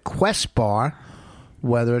difference in a Quest bar,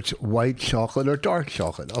 whether it's white chocolate or dark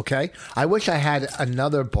chocolate, okay? I wish I had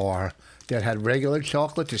another bar that had regular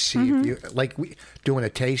chocolate to see if you, like we doing a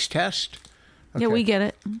taste test. Yeah, Okay. we get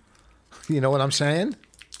it. You know what I'm saying?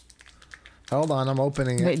 Hold on, I'm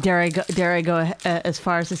opening it. Wait, dare I go as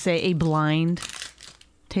far as to say a blind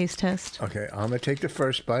taste test? Okay, I'm going to take the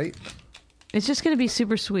first bite. It's just going to be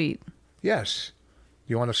super sweet. Yes.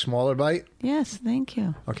 You want a smaller bite? Yes, thank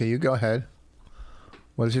you. Okay, you go ahead.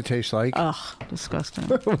 What does it taste like? Ugh, disgusting.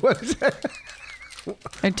 What is it?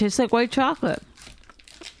 It tastes like white chocolate.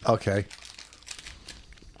 Okay.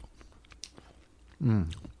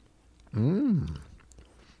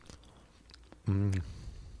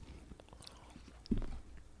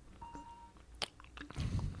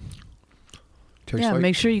 Tastes Yeah, like,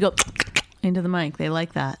 make sure you go into the mic. They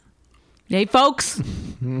like that. Hey, folks.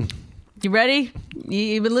 You ready?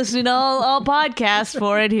 You've been listening to all podcasts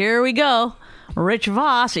for it. Here we go. Rich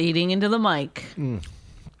Voss eating into the mic. you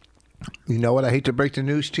know what? I hate to break the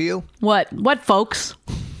news to you. What? What, folks?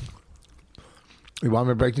 You want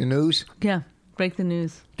me to break the news? Yeah, break the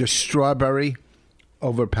news. The strawberry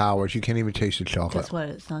overpowers. You can't even taste the chocolate. Guess what?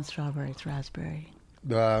 It's not strawberry. It's raspberry.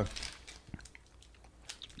 Hold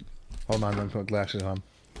on, let me put glasses on.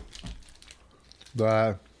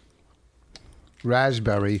 The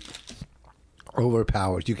raspberry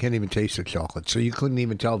Overpowered. You can't even taste the chocolate. So you couldn't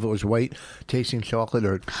even tell if it was white tasting chocolate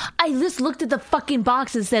or... I just looked at the fucking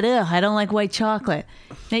box and said, ugh, I don't like white chocolate.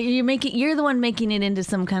 Now you're the one making it into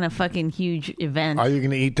some kind of fucking huge event. Are you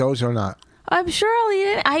going to eat those or not? I'm sure I'll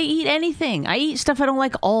eat it. I eat anything. I eat stuff I don't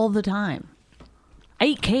like all the time. I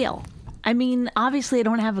eat kale. I mean, obviously I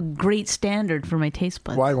don't have a great standard for my taste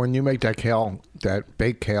buds. Why? When you make that kale, that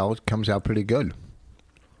baked kale, it comes out pretty good.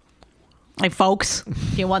 Hey, folks,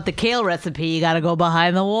 if you want the kale recipe, you got to go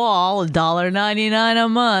behind the wall, $1.99 a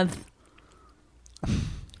month.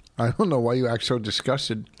 I don't know why you act so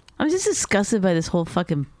disgusted. I'm just disgusted by this whole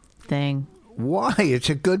fucking thing. Why?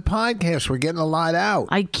 It's a good podcast. We're getting a lot out.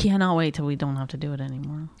 I cannot wait till we don't have to do it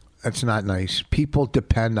anymore. That's not nice. People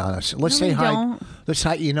depend on us. Let's No, say we hi. don't. Let's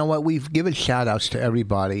hi. You know what? We've given shout outs to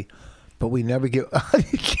everybody, but we never give.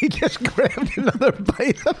 She just grabbed another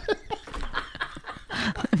bite of it.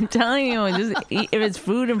 I'm telling you, if it's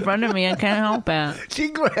food in front of me, I can't help it. She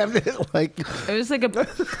grabbed it like. It was like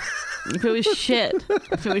if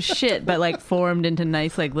it was shit, but like formed into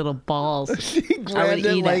nice like little balls. She grabbed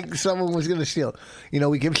it like someone was going to steal. You know,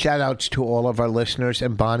 we give shout outs to all of our listeners,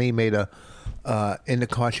 and Bonnie made a. In the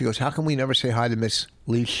car, she goes, how come we never say hi to Miss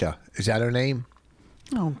Leisha? Is that her name?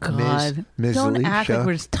 Oh, God. Ms. Don't Alicia. act like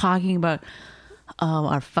we're just talking about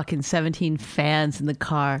our fucking 17 fans in the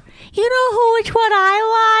car. You know which one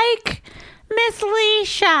I like? Miss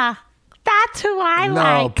Leisha. That's who I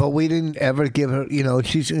like. No, but we didn't ever give her,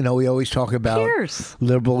 she's, we always talk about Cheers.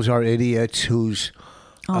 liberals are idiots who's...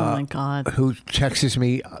 Oh, my God. Who texts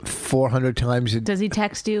me 400 times a Does he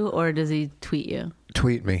text you or does he tweet you?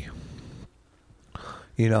 tweet me.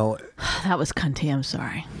 That was cunty. I'm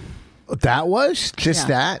sorry. That was just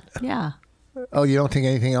that. Yeah. Oh, you don't think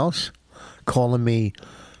anything else? Calling me,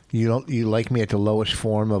 you like me at the lowest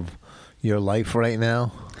form of your life right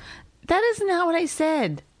now? That is not what I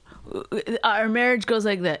said. Our marriage goes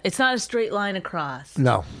like that. It's not a straight line across.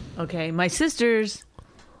 No. Okay. My sisters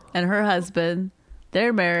and her husband,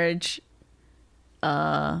 their marriage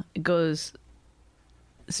goes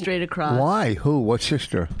straight across. Why? Who? What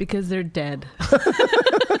sister? Because they're dead.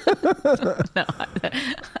 No,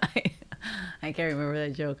 I can't remember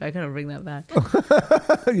that joke. I gotta bring that back.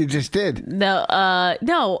 You just did. No,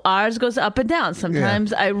 ours goes up and down.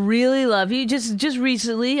 Sometimes I really love you. Just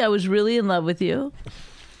recently, I was really in love with you.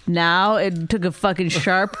 Now it took a fucking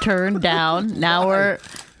sharp turn down. Now we're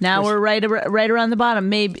right around the bottom.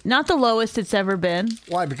 Maybe not the lowest it's ever been.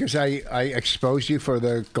 Why? Because I exposed you for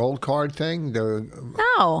the gold card thing?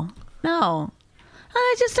 No.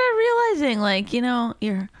 I just started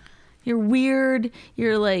realizing, you're weird.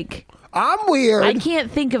 You're like... I'm weird. I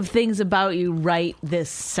can't think of things about you right this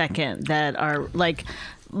second that are like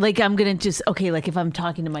I'm gonna just like if I'm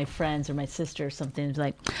talking to my friends or my sister or something, it's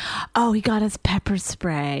like, oh, he got us pepper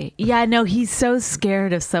spray. Yeah, no, he's so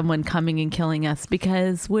scared of someone coming and killing us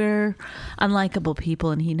because we're unlikable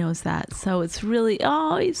people, and he knows that. So it's really,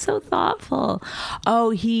 he's so thoughtful.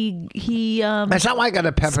 Oh, he That's not why I got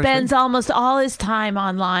a pepper spends spray. almost all his time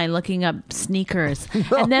online looking up sneakers,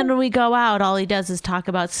 and then when we go out, all he does is talk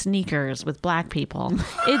about sneakers with black people.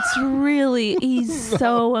 It's really, he's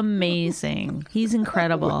so amazing. He's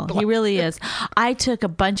incredible. He really is. I took a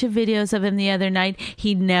bunch of videos of him the other night.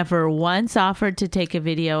 He never once offered to take a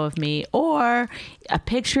video of me or a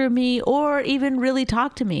picture of me or even really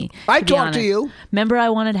talk to me. I talked to you. Remember, I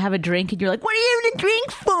wanted to have a drink, and you're like, "What are you having a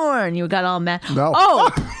drink for?" And you got all mad. No.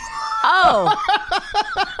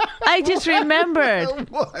 I just remembered.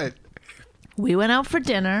 What? We went out for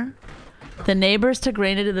dinner. The neighbors took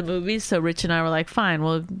Raina to the movies, so Rich and I were like, fine,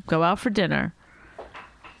 we'll go out for dinner.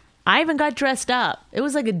 I even got dressed up. It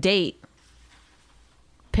was like a date.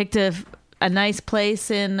 Picked a nice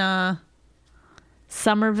place in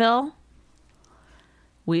Somerville.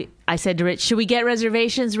 I said to Rich, should we get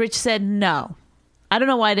reservations? Rich said no. I don't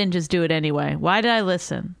know why I didn't just do it anyway. Why did I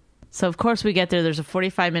listen? So, of course, we get there. There's a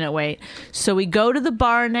 45-minute wait. So we go to the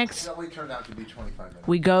bar next. It only turned out to be 25 minutes.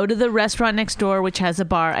 We go to the restaurant next door, which has a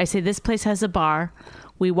bar. I say, this place has a bar.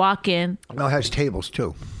 We walk in. No, it has tables,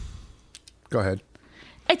 too. Go ahead.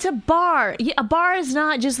 It's a bar. Yeah, a bar is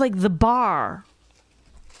not just like the bar.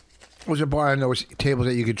 It was a bar, and there was tables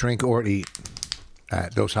that you could drink or eat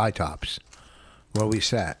at those high tops where we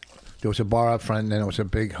sat. There was a bar up front, and then it was a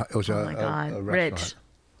big. It was Oh my God, a restaurant. Rich.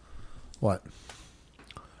 What?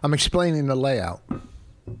 I'm explaining the layout.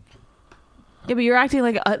 Yeah, but you're acting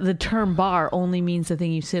like the term bar only means the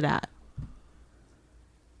thing you sit at.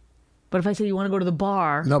 But if I say you want to go to the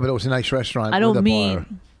bar, No, but it was a nice restaurant. I don't with a mean. bar.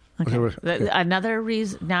 Okay. Okay. Another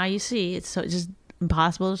reason. Now you see, it's just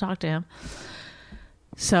impossible to talk to him.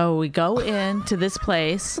 So we go into this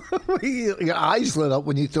place. Your eyes lit up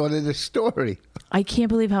when you thought of this story. I can't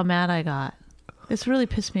believe how mad I got. This really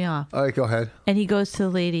pissed me off. All right, go ahead. And he goes to the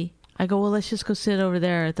lady. I go, well, let's just go sit over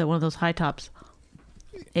there at one of those high tops.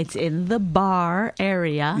 It's in the bar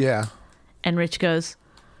area. Yeah. And Rich goes,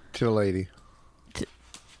 To the lady.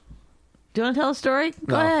 do you want to tell a story?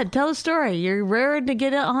 Go ahead, tell a story. You're raring to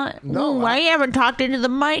get it on. No, I haven't talked into the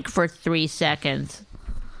mic for 3 seconds.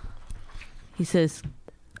 He says,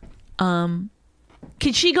 can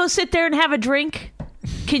she go sit there and have a drink?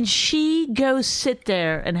 Can she go sit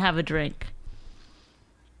there and have a drink?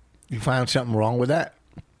 You found something wrong with that?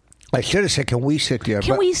 I should have said, can we sit there?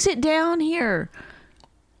 Can we sit down here?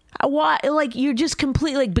 Why? Like, you're just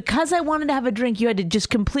completely, like, because I wanted to have a drink, you had to just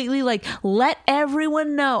completely, like, let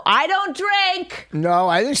everyone know. I don't drink. No,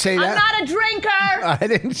 I didn't say that. I'm not a drinker. I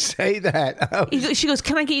didn't say that. She goes,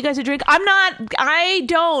 can I get you guys a drink? I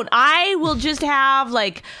don't. I will just have,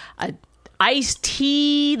 like, a iced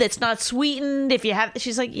tea that's not sweetened. If you have,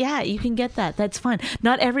 she's like, yeah, you can get that. That's fine.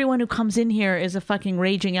 Not everyone who comes in here is a fucking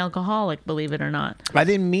raging alcoholic, believe it or not. I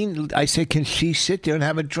didn't mean, I said, can she sit there and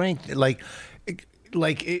have a drink?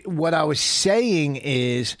 What I was saying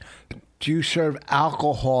is, do you serve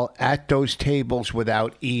alcohol at those tables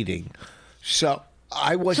without eating? So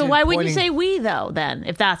I wasn't. So why wouldn't you say we though? Then,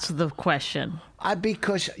 if that's the question.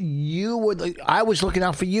 Because you would. I was looking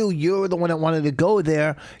out for you. You're the one that wanted to go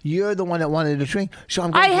there. You're the one that wanted to drink. So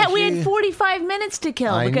I'm. We had 45 minutes to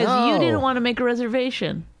kill because you didn't want to make a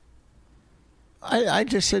reservation. I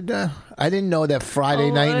just said I didn't know that Friday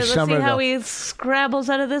night in Let's Somerville. see how he scrabbles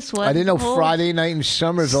out of this one. I didn't know Friday night in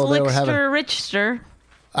Somerville they were having. Richster.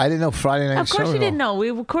 I didn't know Friday night. Of course you didn't know.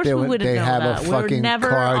 We wouldn't know that. We were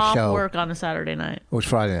never off work on a Saturday night. It was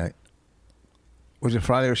Friday night. Was it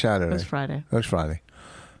Friday or Saturday? It was Friday. It was Friday.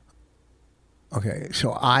 Okay,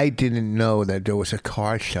 so I didn't know that there was a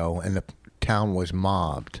car show and the town was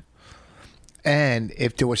mobbed. And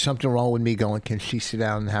if there was something wrong with me going, can she sit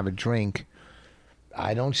down and have a drink?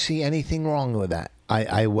 I don't see anything wrong with that.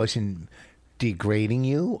 I wasn't degrading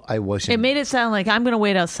you. I wasn't. It made it sound like I'm going to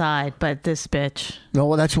wait outside, but this bitch. No,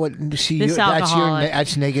 well, that's what. See, this alcoholic.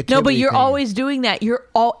 That's negativity. No, but you're always doing that.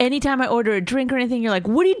 Anytime I order a drink or anything, you're like,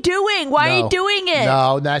 "What are you doing? Why are you doing it?"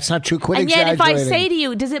 No, that's not true. Quit and exaggerating. And yet, if I say to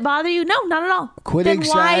you, "Does it bother you?" No, not at all. Quit then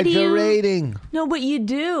exaggerating. No, but you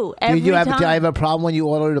do. Did I have a problem when you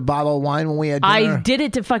ordered a bottle of wine when we had dinner? I did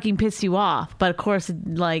it to fucking piss you off, but of course,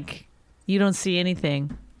 like, you don't see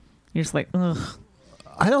anything. You're just like, ugh.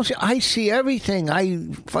 I don't see. I see everything. I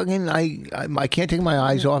can't take my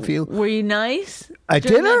eyes off you. Were you nice at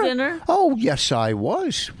during dinner? Oh yes, I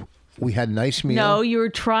was. We had a nice meal. No, you were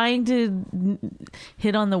trying to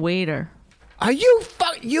hit on the waiter. Are you?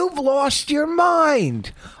 You've lost your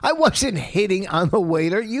mind. I wasn't hitting on the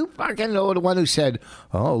waiter. You fucking know the one who said,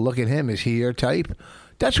 "Oh, look at him. Is he your type?"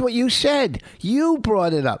 That's what you said. You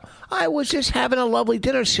brought it up. I was just having a lovely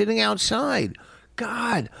dinner, sitting outside.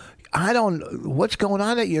 God. What's going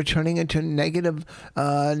on that you're turning into negative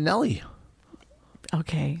Nelly?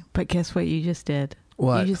 Okay, but guess what you just did?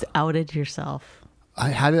 What? You just outed yourself.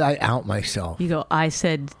 How did I out myself? You go, I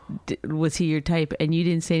said, was he your type? And you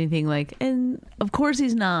didn't say anything like, and of course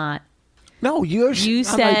he's not. No, you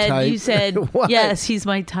said, yes, he's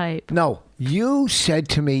my type. No, you said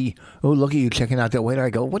to me, oh, look at you checking out that waiter. I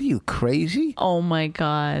go, what are you, crazy? Oh, my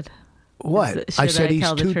God. What? I said he's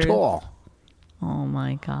too tall. Oh,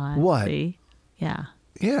 my God. What? See? Yeah.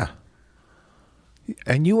 Yeah.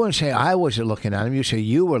 And you wouldn't say I wasn't looking at him. You say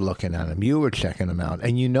you were looking at him. You were checking him out.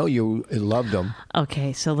 And you know you loved him.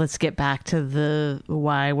 Okay, so let's get back to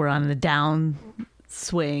why we're on the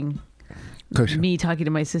downswing. Me talking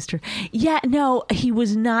to my sister. Yeah, no, he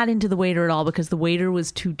was not into the waiter at all because the waiter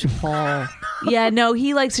was too tall. Yeah, no,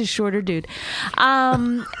 he likes a shorter dude.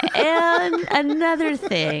 And another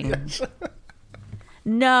thing.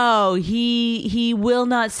 No, he will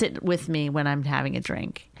not sit with me when I'm having a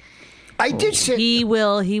drink. I did sit. He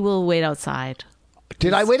will wait outside.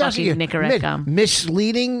 Did I wait outside?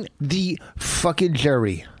 Misleading the fucking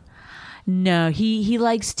jury. No, he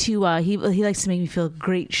likes to he likes to make me feel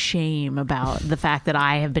great shame about the fact that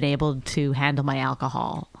I have been able to handle my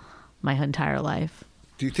alcohol my entire life.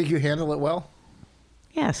 Do you think you handle it well?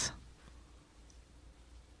 Yes.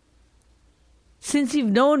 Since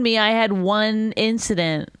you've known me, I had one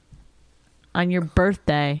incident on your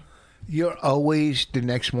birthday. You're always the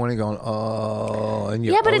next morning going, oh, and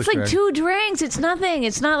you're but it's like 2 drinks. It's nothing.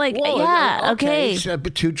 It's not like, okay.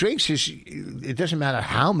 But 2 drinks it doesn't matter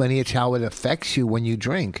how many. It's how it affects you when you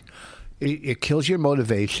drink. It kills your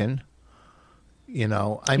motivation. You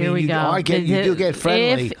know, I Here mean, we go. you do get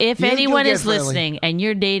friendly. If You do anyone get is friendly. listening and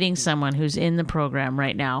you're dating someone who's in the program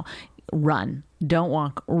right now, run. Don't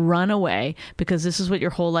walk. Run away, because this is what your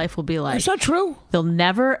whole life will be like. It's not true. There'll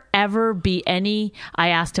never, ever be any... I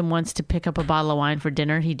asked him once to pick up a bottle of wine for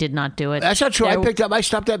dinner. He did not do it. That's not true. I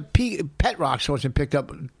stopped at Pet Rocks once and picked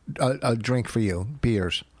up a drink for you,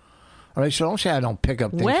 beers. All right, so don't say I don't pick up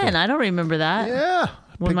things. When? I don't remember that. Yeah.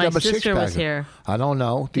 When Picked my up a sister was six-packer. here. I don't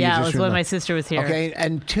know. Do you Yeah, it just was when remember? my sister was here. Okay,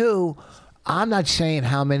 and two, I'm not saying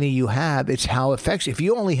how many you have. It's how it affects. If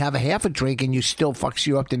you only have a half a drink and you still fucks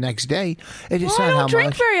you up the next day, it's Well, not I how don't drink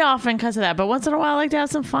much. very often because of that, but once in a while I like to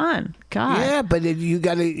have some fun. God. Yeah, but you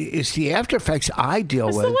got to. It's the after effects I deal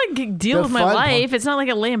It's with. not like deal The with my fun life. part- It's not like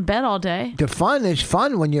I lay in bed all day. The fun is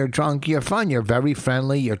fun when you're drunk. You're fun. You're very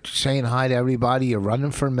friendly. You're saying hi to everybody. You're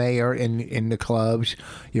running for mayor in the clubs.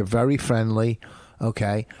 You're very friendly.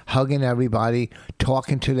 Okay, hugging everybody,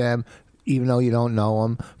 talking to them, even though you don't know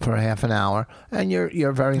them, for a half an hour, and you're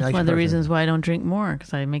a very nice. One of the person. reasons why I don't drink more,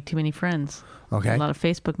 because I make too many friends. Okay. A lot of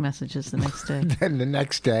Facebook messages the next day. Then the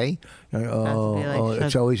next day, you're like, be like,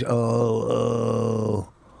 it's shut- always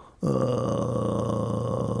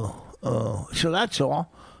So that's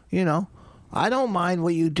all. You know, I don't mind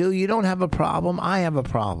what you do. You don't have a problem. I have a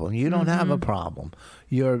problem. You don't have a problem.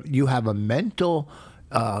 You have a mental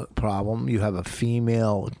problem. You have a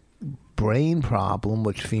female brain problem,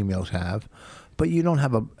 which females have, but you don't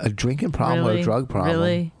have a drinking problem or Really? a drug problem.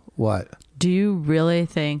 Really? What? Do you really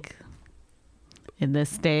think, in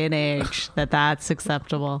this day and age, that that's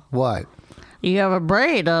acceptable? What? You have a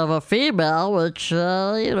brain of a female, which,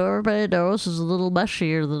 everybody knows is a little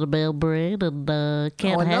mushier than a male brain and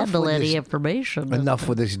can't enough handle with any this- information. Enough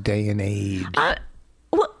with this day and age. Are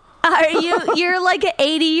you're like an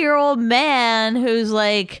 80-year-old man who's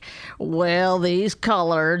like, well, these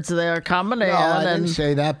coloreds, they're coming in. No, I and didn't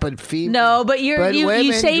say that, but female. No, but you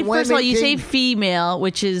women- say, first of all, women you say think- female,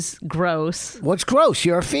 which is gross. What's gross?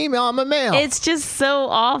 You're a female. I'm a male. It's just so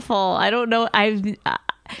awful. I don't know.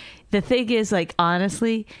 The thing is, like,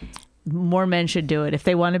 honestly, more men should do it if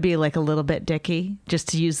they want to be like a little bit dicky. Just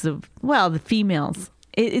to use the females.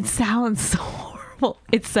 It sounds so horrible.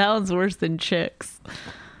 It sounds worse than chicks,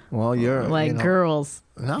 well, you're like you know, girls,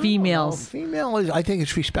 no, females. no, female is. I think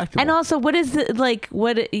it's respectable. And also, what is the, like?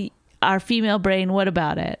 What our female brain? What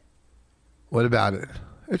about it? What about it?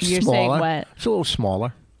 It's You're smaller. saying what? It's a little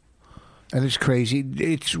smaller, and it's crazy.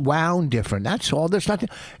 It's wound different. That's all. There's nothing.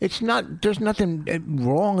 It's not. There's nothing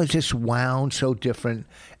wrong. It's just wound so different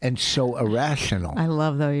and so irrational. I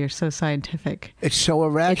love though. You're so scientific. It's so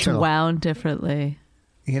It's irrational. wound differently.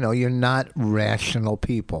 You know, you're not rational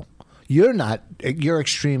people. You're not. You're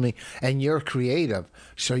extremely, and you're creative.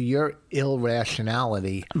 So your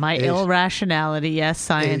irrationality, My irrationality, yes,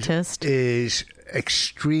 scientist. is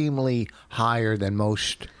extremely higher than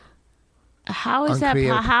most. How is that?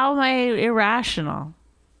 uncreative. How am I irrational?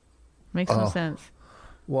 Makes no sense.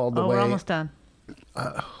 Well, the Oh, way we're almost done.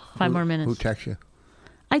 5 more minutes. Who texts you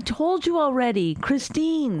I told you already,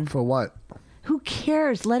 Christine. for what? Who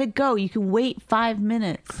cares? Let it go. You can wait 5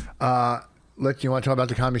 minutes. You want to talk about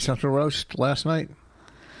the Comedy Central roast last night?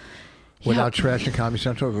 Without trashing Comedy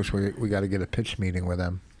Central, because we got to get a pitch meeting with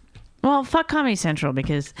them. Well, fuck Comedy Central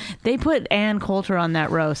because they put Ann Coulter on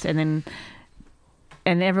that roast, and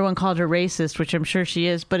everyone called her racist, which I'm sure she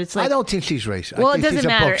is. But it's like I don't think she's racist. Well, I it think she's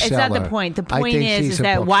doesn't a matter. It's not the bookseller. point. The I point think is she's a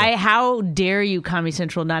that bookseller. how dare you, Comedy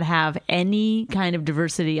Central, not have any kind of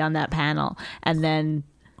diversity on that panel and then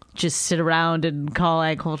just sit around and call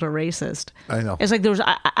Ann Coulter racist. I know. It's like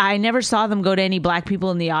I never saw them go to any black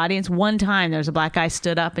people in the audience. One time there was a black guy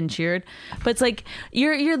stood up and cheered. But it's like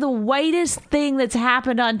you're the whitest thing that's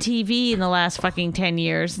happened on TV in the last fucking 10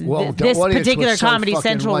 years. Well, the This audience particular was so Comedy fucking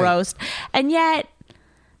Central white. roast. And yet,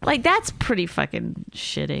 like, that's pretty fucking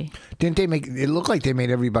shitty. Didn't they make it looked like they made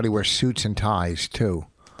everybody wear suits and ties too?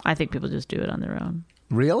 I think people just do it on their own.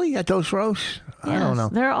 Really? At those roasts? I don't Yes, know.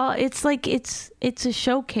 They're all. It's like it's a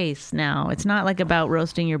showcase now. It's not like about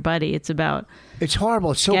roasting your buddy. It's about It's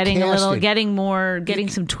horrible. It's so getting casted. getting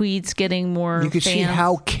some tweets, getting more. You can see fans.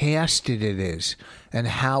 how casted it is and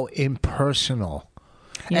how impersonal.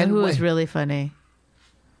 You know and who when- was really funny?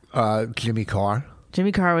 Jimmy Carr.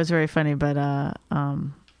 Jimmy Carr was very funny, but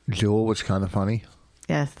Jewel was kind of funny.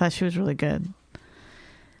 yeah, I thought she was really good.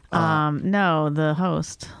 No, the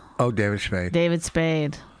host, Oh, David Spade. David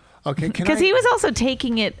Spade, Okay, can because I? he was also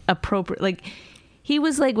taking it appropriate. Like he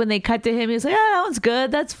was like when they cut to him, he was like, "Oh, that one's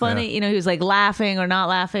good. That's funny." Yeah. You know, he was like laughing or not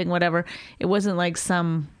laughing, whatever. It wasn't like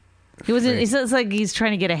some. He wasn't. It's like he's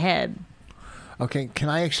trying to get ahead. Okay, can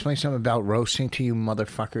I explain something about roasting to you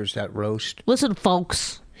motherfuckers that roast? Listen,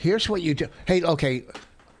 folks. Here's what you do. Hey, okay.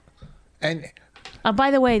 And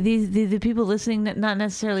By the way, the people listening, not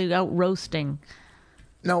necessarily out roasting.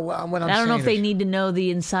 No, what I'm saying I don't know if they is- need to know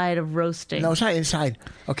the inside of roasting. No, it's not inside.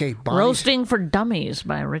 Okay, Roasting for Dummies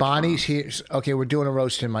by Rick Bonnie's Fox. here. Okay, we're doing a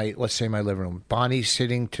roast in let's say my living room. Bonnie's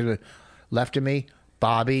sitting to the left of me.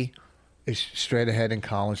 Bobby is straight ahead, and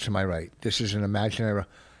Colin's to my right. This is an imaginary.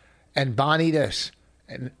 And Bonnie this,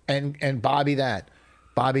 and Bobby that,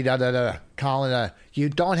 Bobby da da da, Colin da. You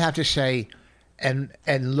don't have to say. And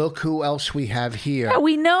look who else we have here. Yeah,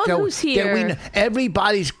 we know So- who's that here.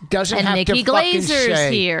 Everybody doesn't And have Nikki to fucking Glazer's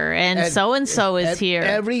say. here, and so-and-so is here.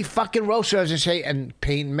 Every fucking roaster doesn't say, and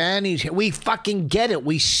Peyton Manning's here. We fucking get it.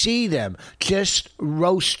 We see them. Just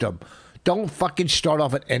roast them. Don't fucking start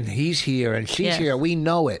off at, and he's here, and she's Yes. here. We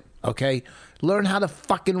know it, okay? Learn how to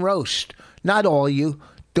fucking roast. Not all you.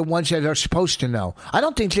 The ones that are supposed to know. I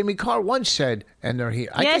don't think Jimmy Carr once said, and they're here.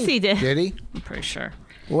 I Yes, think- he did. Did he? I'm pretty sure.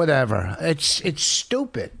 Whatever. It's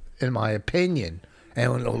stupid, in my opinion.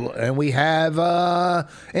 And we have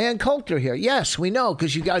Ann Coulter here. Yes, we know,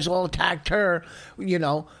 because you guys all attacked her,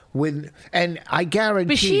 and I guarantee.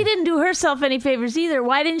 But she didn't do herself any favors either.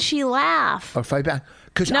 Why didn't she laugh? Or fight back.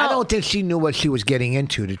 Because No. I don't think she knew what she was getting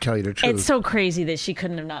into, to tell you the truth. It's so crazy that she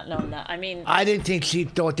couldn't have not known that. I mean, I didn't think she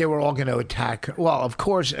thought they were all going to attack her. Well, of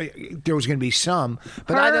course, there was going to be some,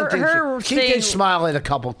 but I don't think her she thing- did smile at a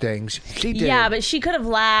couple things. She did. yeah, but she could have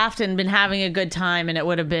laughed and been having a good time, and it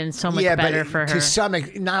would have been so much yeah, better but for her. to some,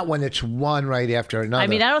 not when it's one right after another. I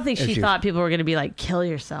mean, I don't think she It's thought people were going to be like, kill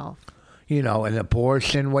yourself. an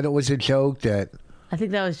abortion. What it was a joke that. I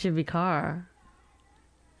think that was Jimmy Carr.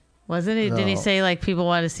 Wasn't it? Didn't he No. say like people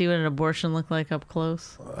want to see what an abortion looked like up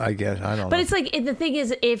close? I guess I don't know. But it's like the thing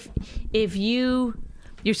is, if you're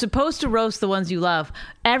supposed to roast the ones you love,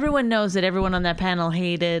 everyone knows that everyone on that panel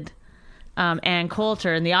hated Ann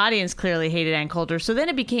Coulter, and the audience clearly hated Ann Coulter. So then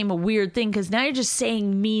it became a weird thing because now you're just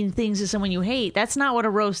saying mean things to someone you hate. That's not what a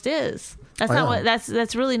roast is. That's I not know. what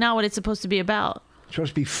that's really not what it's supposed to be about. It's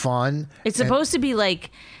supposed to be fun. It's and- supposed to be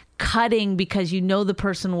like cutting because you know the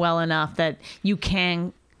person well enough that you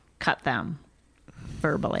can cut them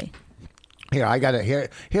verbally. Here, I got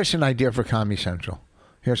it. Here's an idea for Comedy Central.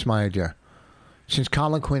 Here's my idea. Since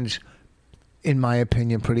Colin Quinn's, in my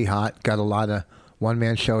opinion, pretty hot, got a lot of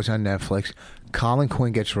one-man shows on Netflix, Colin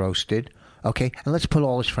Quinn gets roasted. Okay, and let's put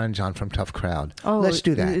all his friends on from Tough Crowd. Let's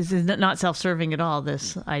do that. This is not self-serving at all,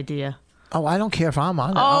 this idea. Oh, I don't care if I'm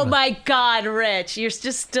on it. Oh my God, Rich. You're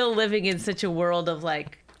just still living in such a world of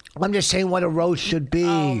like, I'm just saying what a roast should be.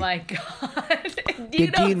 oh my God. The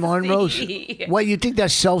Dean Martin roast. What, you think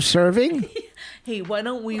that's self-serving? Hey, why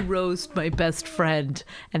don't we roast my best friend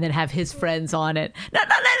and then have his friends on it? Not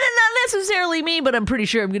necessarily me, but I'm pretty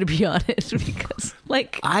sure I'm going to be on it because,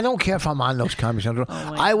 like, I don't care if I'm on those Comedy Central.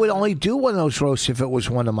 my I would only do one of those roasts if it was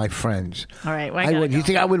one of my friends. all right, well, I I gotta would. go. You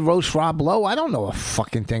think I would roast Rob Lowe? I don't know a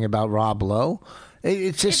fucking thing about Rob Lowe.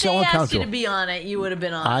 It's just if so they asked you uncomfortable. to be on it, you would have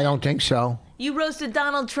been on I it. don't think so. You roasted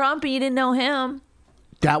Donald Trump and you didn't know him.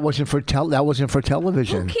 That wasn't for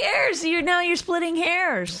television. Who cares? You're splitting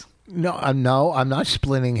hairs. No, I'm not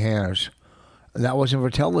splitting hairs. That wasn't for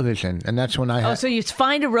television, and that's when I Oh, had. so you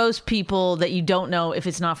find to roast people that you don't know if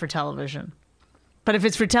it's not for television. But if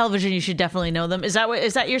it's for television, you should definitely know them. Is that your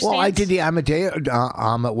stance? Well, I did the Amadeus.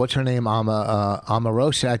 What's her name?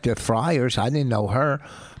 Omarosa at the Friars. I didn't know her.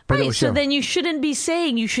 But it Right, was so them. then you shouldn't be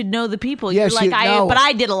saying you should know the people. Yes, You're like, no. but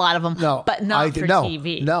I did a lot of them, No, but not I for did, no,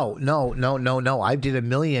 TV. No. I did 1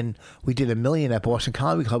 million. We did 1 million at Boston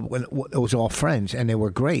Comedy Club when it was all friends, and they were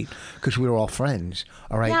great because we were all friends.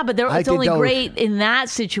 All right. Yeah, but I it's did only those- great in that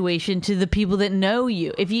situation to the people that know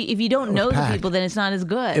you. If you don't know the packed. people, then it's not as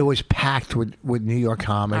good. It was packed with New York All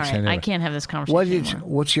comics. right, and I everything. can't have this conversation anymore.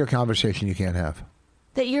 What's your conversation you can't have?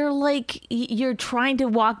 That you're trying to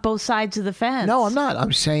walk both sides of the fence. No, I'm not.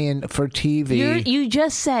 I'm saying for TV. You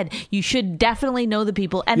just said you should definitely know the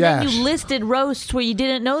people, and then Yes. you listed roasts where you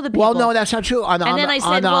didn't know the people. Well, no, that's not true. On, And then I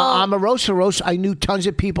said, well- on Omarosa roast, I knew tons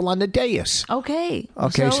of people on the dais. Okay.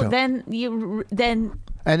 Okay, so- then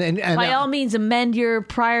And by all means amend your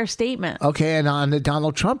prior statement. Okay, and on the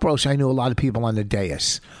Donald Trump roast, I knew a lot of people on the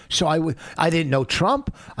dais. So I didn't know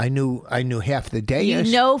Trump. I knew half the dais.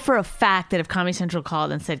 You know for a fact that if Comedy Central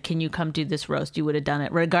called and said, "Can you come do this roast?" you would have done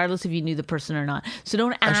it, regardless if you knew the person or not. So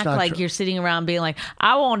don't act not like true. you're sitting around being like,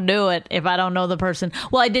 "I won't do it if I don't know the person."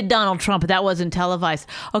 Well, I did Donald Trump, but that wasn't televised.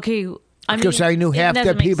 Okay, Because I knew it half the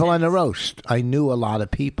doesn't make people on the sense. roast. I knew a lot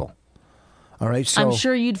of people. All right, so I'm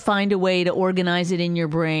sure you'd find a way to organize it in your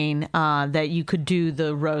brain that you could do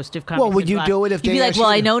the roast if Comedy Well, would you Central do it asked. if You'd they be like, asked well,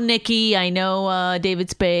 you I to- know Nikki, I know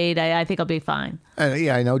David Spade, I think I'll be fine.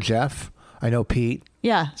 yeah, I know Jeff. I know Pete.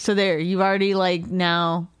 Yeah, so there, you've already like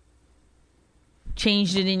now.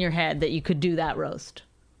 changed it in your head that you could do that roast.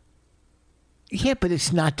 Yeah, but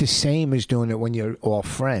it's not the same as doing it when you're all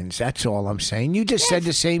friends. That's all I'm saying. You just said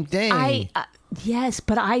the same thing. Yes,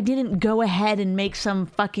 but I didn't go ahead and make some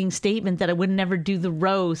fucking statement that I would never do the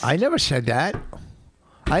roast. I never said that.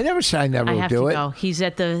 I never said I never would do it. Go. He's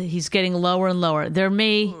getting lower and lower. There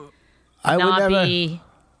may be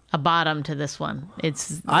a bottom to this one.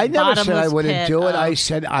 I never said I wouldn't do it. Of... I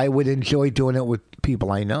said I would enjoy doing it with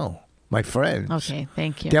people I know, my friends. Okay,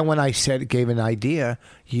 thank you. Then when I gave an idea,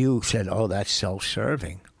 you said, "Oh, that's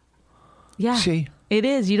self-serving." Yeah, see, it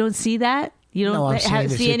is. You don't see that. You don't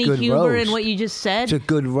see any humor in what you just said. It's a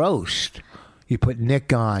good roast. You put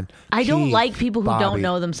Nick on. I don't like people who Bobby. Don't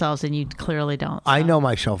know themselves, and you clearly don't. So. I know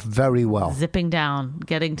myself very well. Zipping down,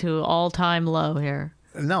 getting to all-time low here.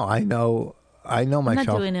 No, I know myself. I'm not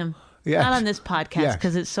doing him. Yes. Not on this podcast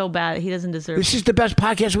because it's so bad. He doesn't deserve. This is the best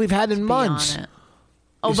podcast we've had in months.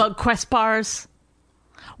 About Quest bars.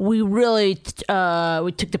 We really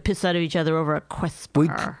we took the piss out of each other over a Quest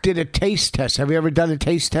bar. We did a taste test. Have you ever done a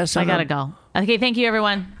taste test? I gotta go. Okay, thank you,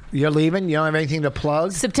 everyone. You're leaving? You don't have anything to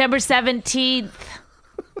plug? September 17th,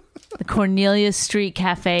 the Cornelia Street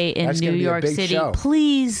Cafe in New York City. Show.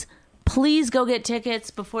 Please go get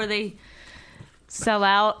tickets before they sell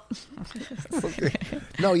out.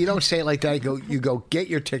 No, you don't say it like that. You go get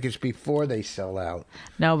your tickets before they sell out.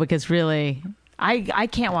 No, because really, I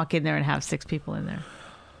can't walk in there and have 6 people in there.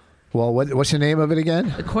 Well, what's the name of it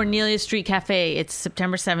again? The Cornelia Street Cafe. It's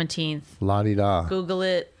September 17th. La-di-da. Google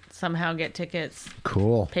it. Somehow get tickets.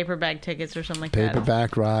 Cool. Paper bag tickets or something like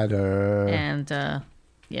Paperback rider. And,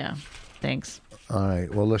 yeah. Thanks. All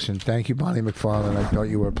right. Well, listen. Thank you, Bonnie McFarlane. I thought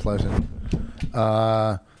you were pleasant.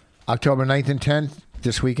 October 9th and 10th,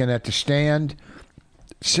 this weekend at the Stand.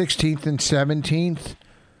 16th and 17th,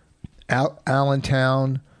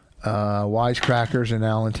 Allentown. Wisecrackers in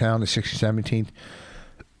Allentown, the 16th and 17th.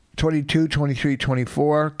 22, 23,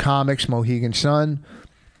 24, Comics, Mohegan Sun.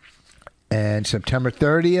 And September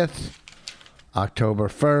 30th, October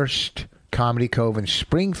 1st, Comedy Cove in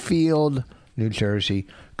Springfield, New Jersey.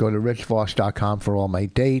 Go to richvoss.com for all my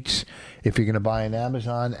dates. If you're going to buy on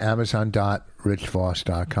Amazon,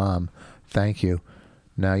 amazon.richvoss.com. Thank you.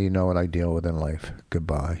 Now you know what I deal with in life.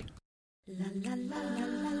 Goodbye.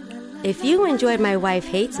 If you enjoyed My Wife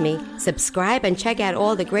Hates Me, subscribe and check out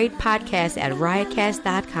all the great podcasts at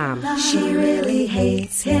riotcast.com. She really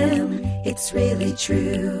hates him, it's really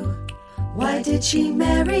true. Why did she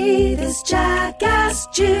marry this jackass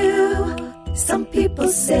Jew? Some people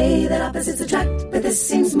say that opposites attract, but this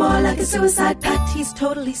seems more like a suicide pact. He's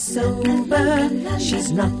totally sober,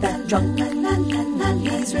 she's not that drunk.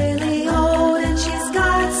 He's really old and she's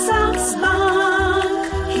got some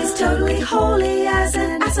spunk. He's totally holy as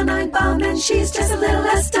an asinine bomb, and she's just a little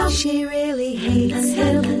less dumb. She really hates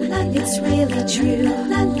him, it's really true.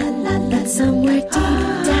 But somewhere deep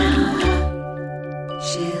down,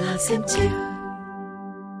 she loves him too.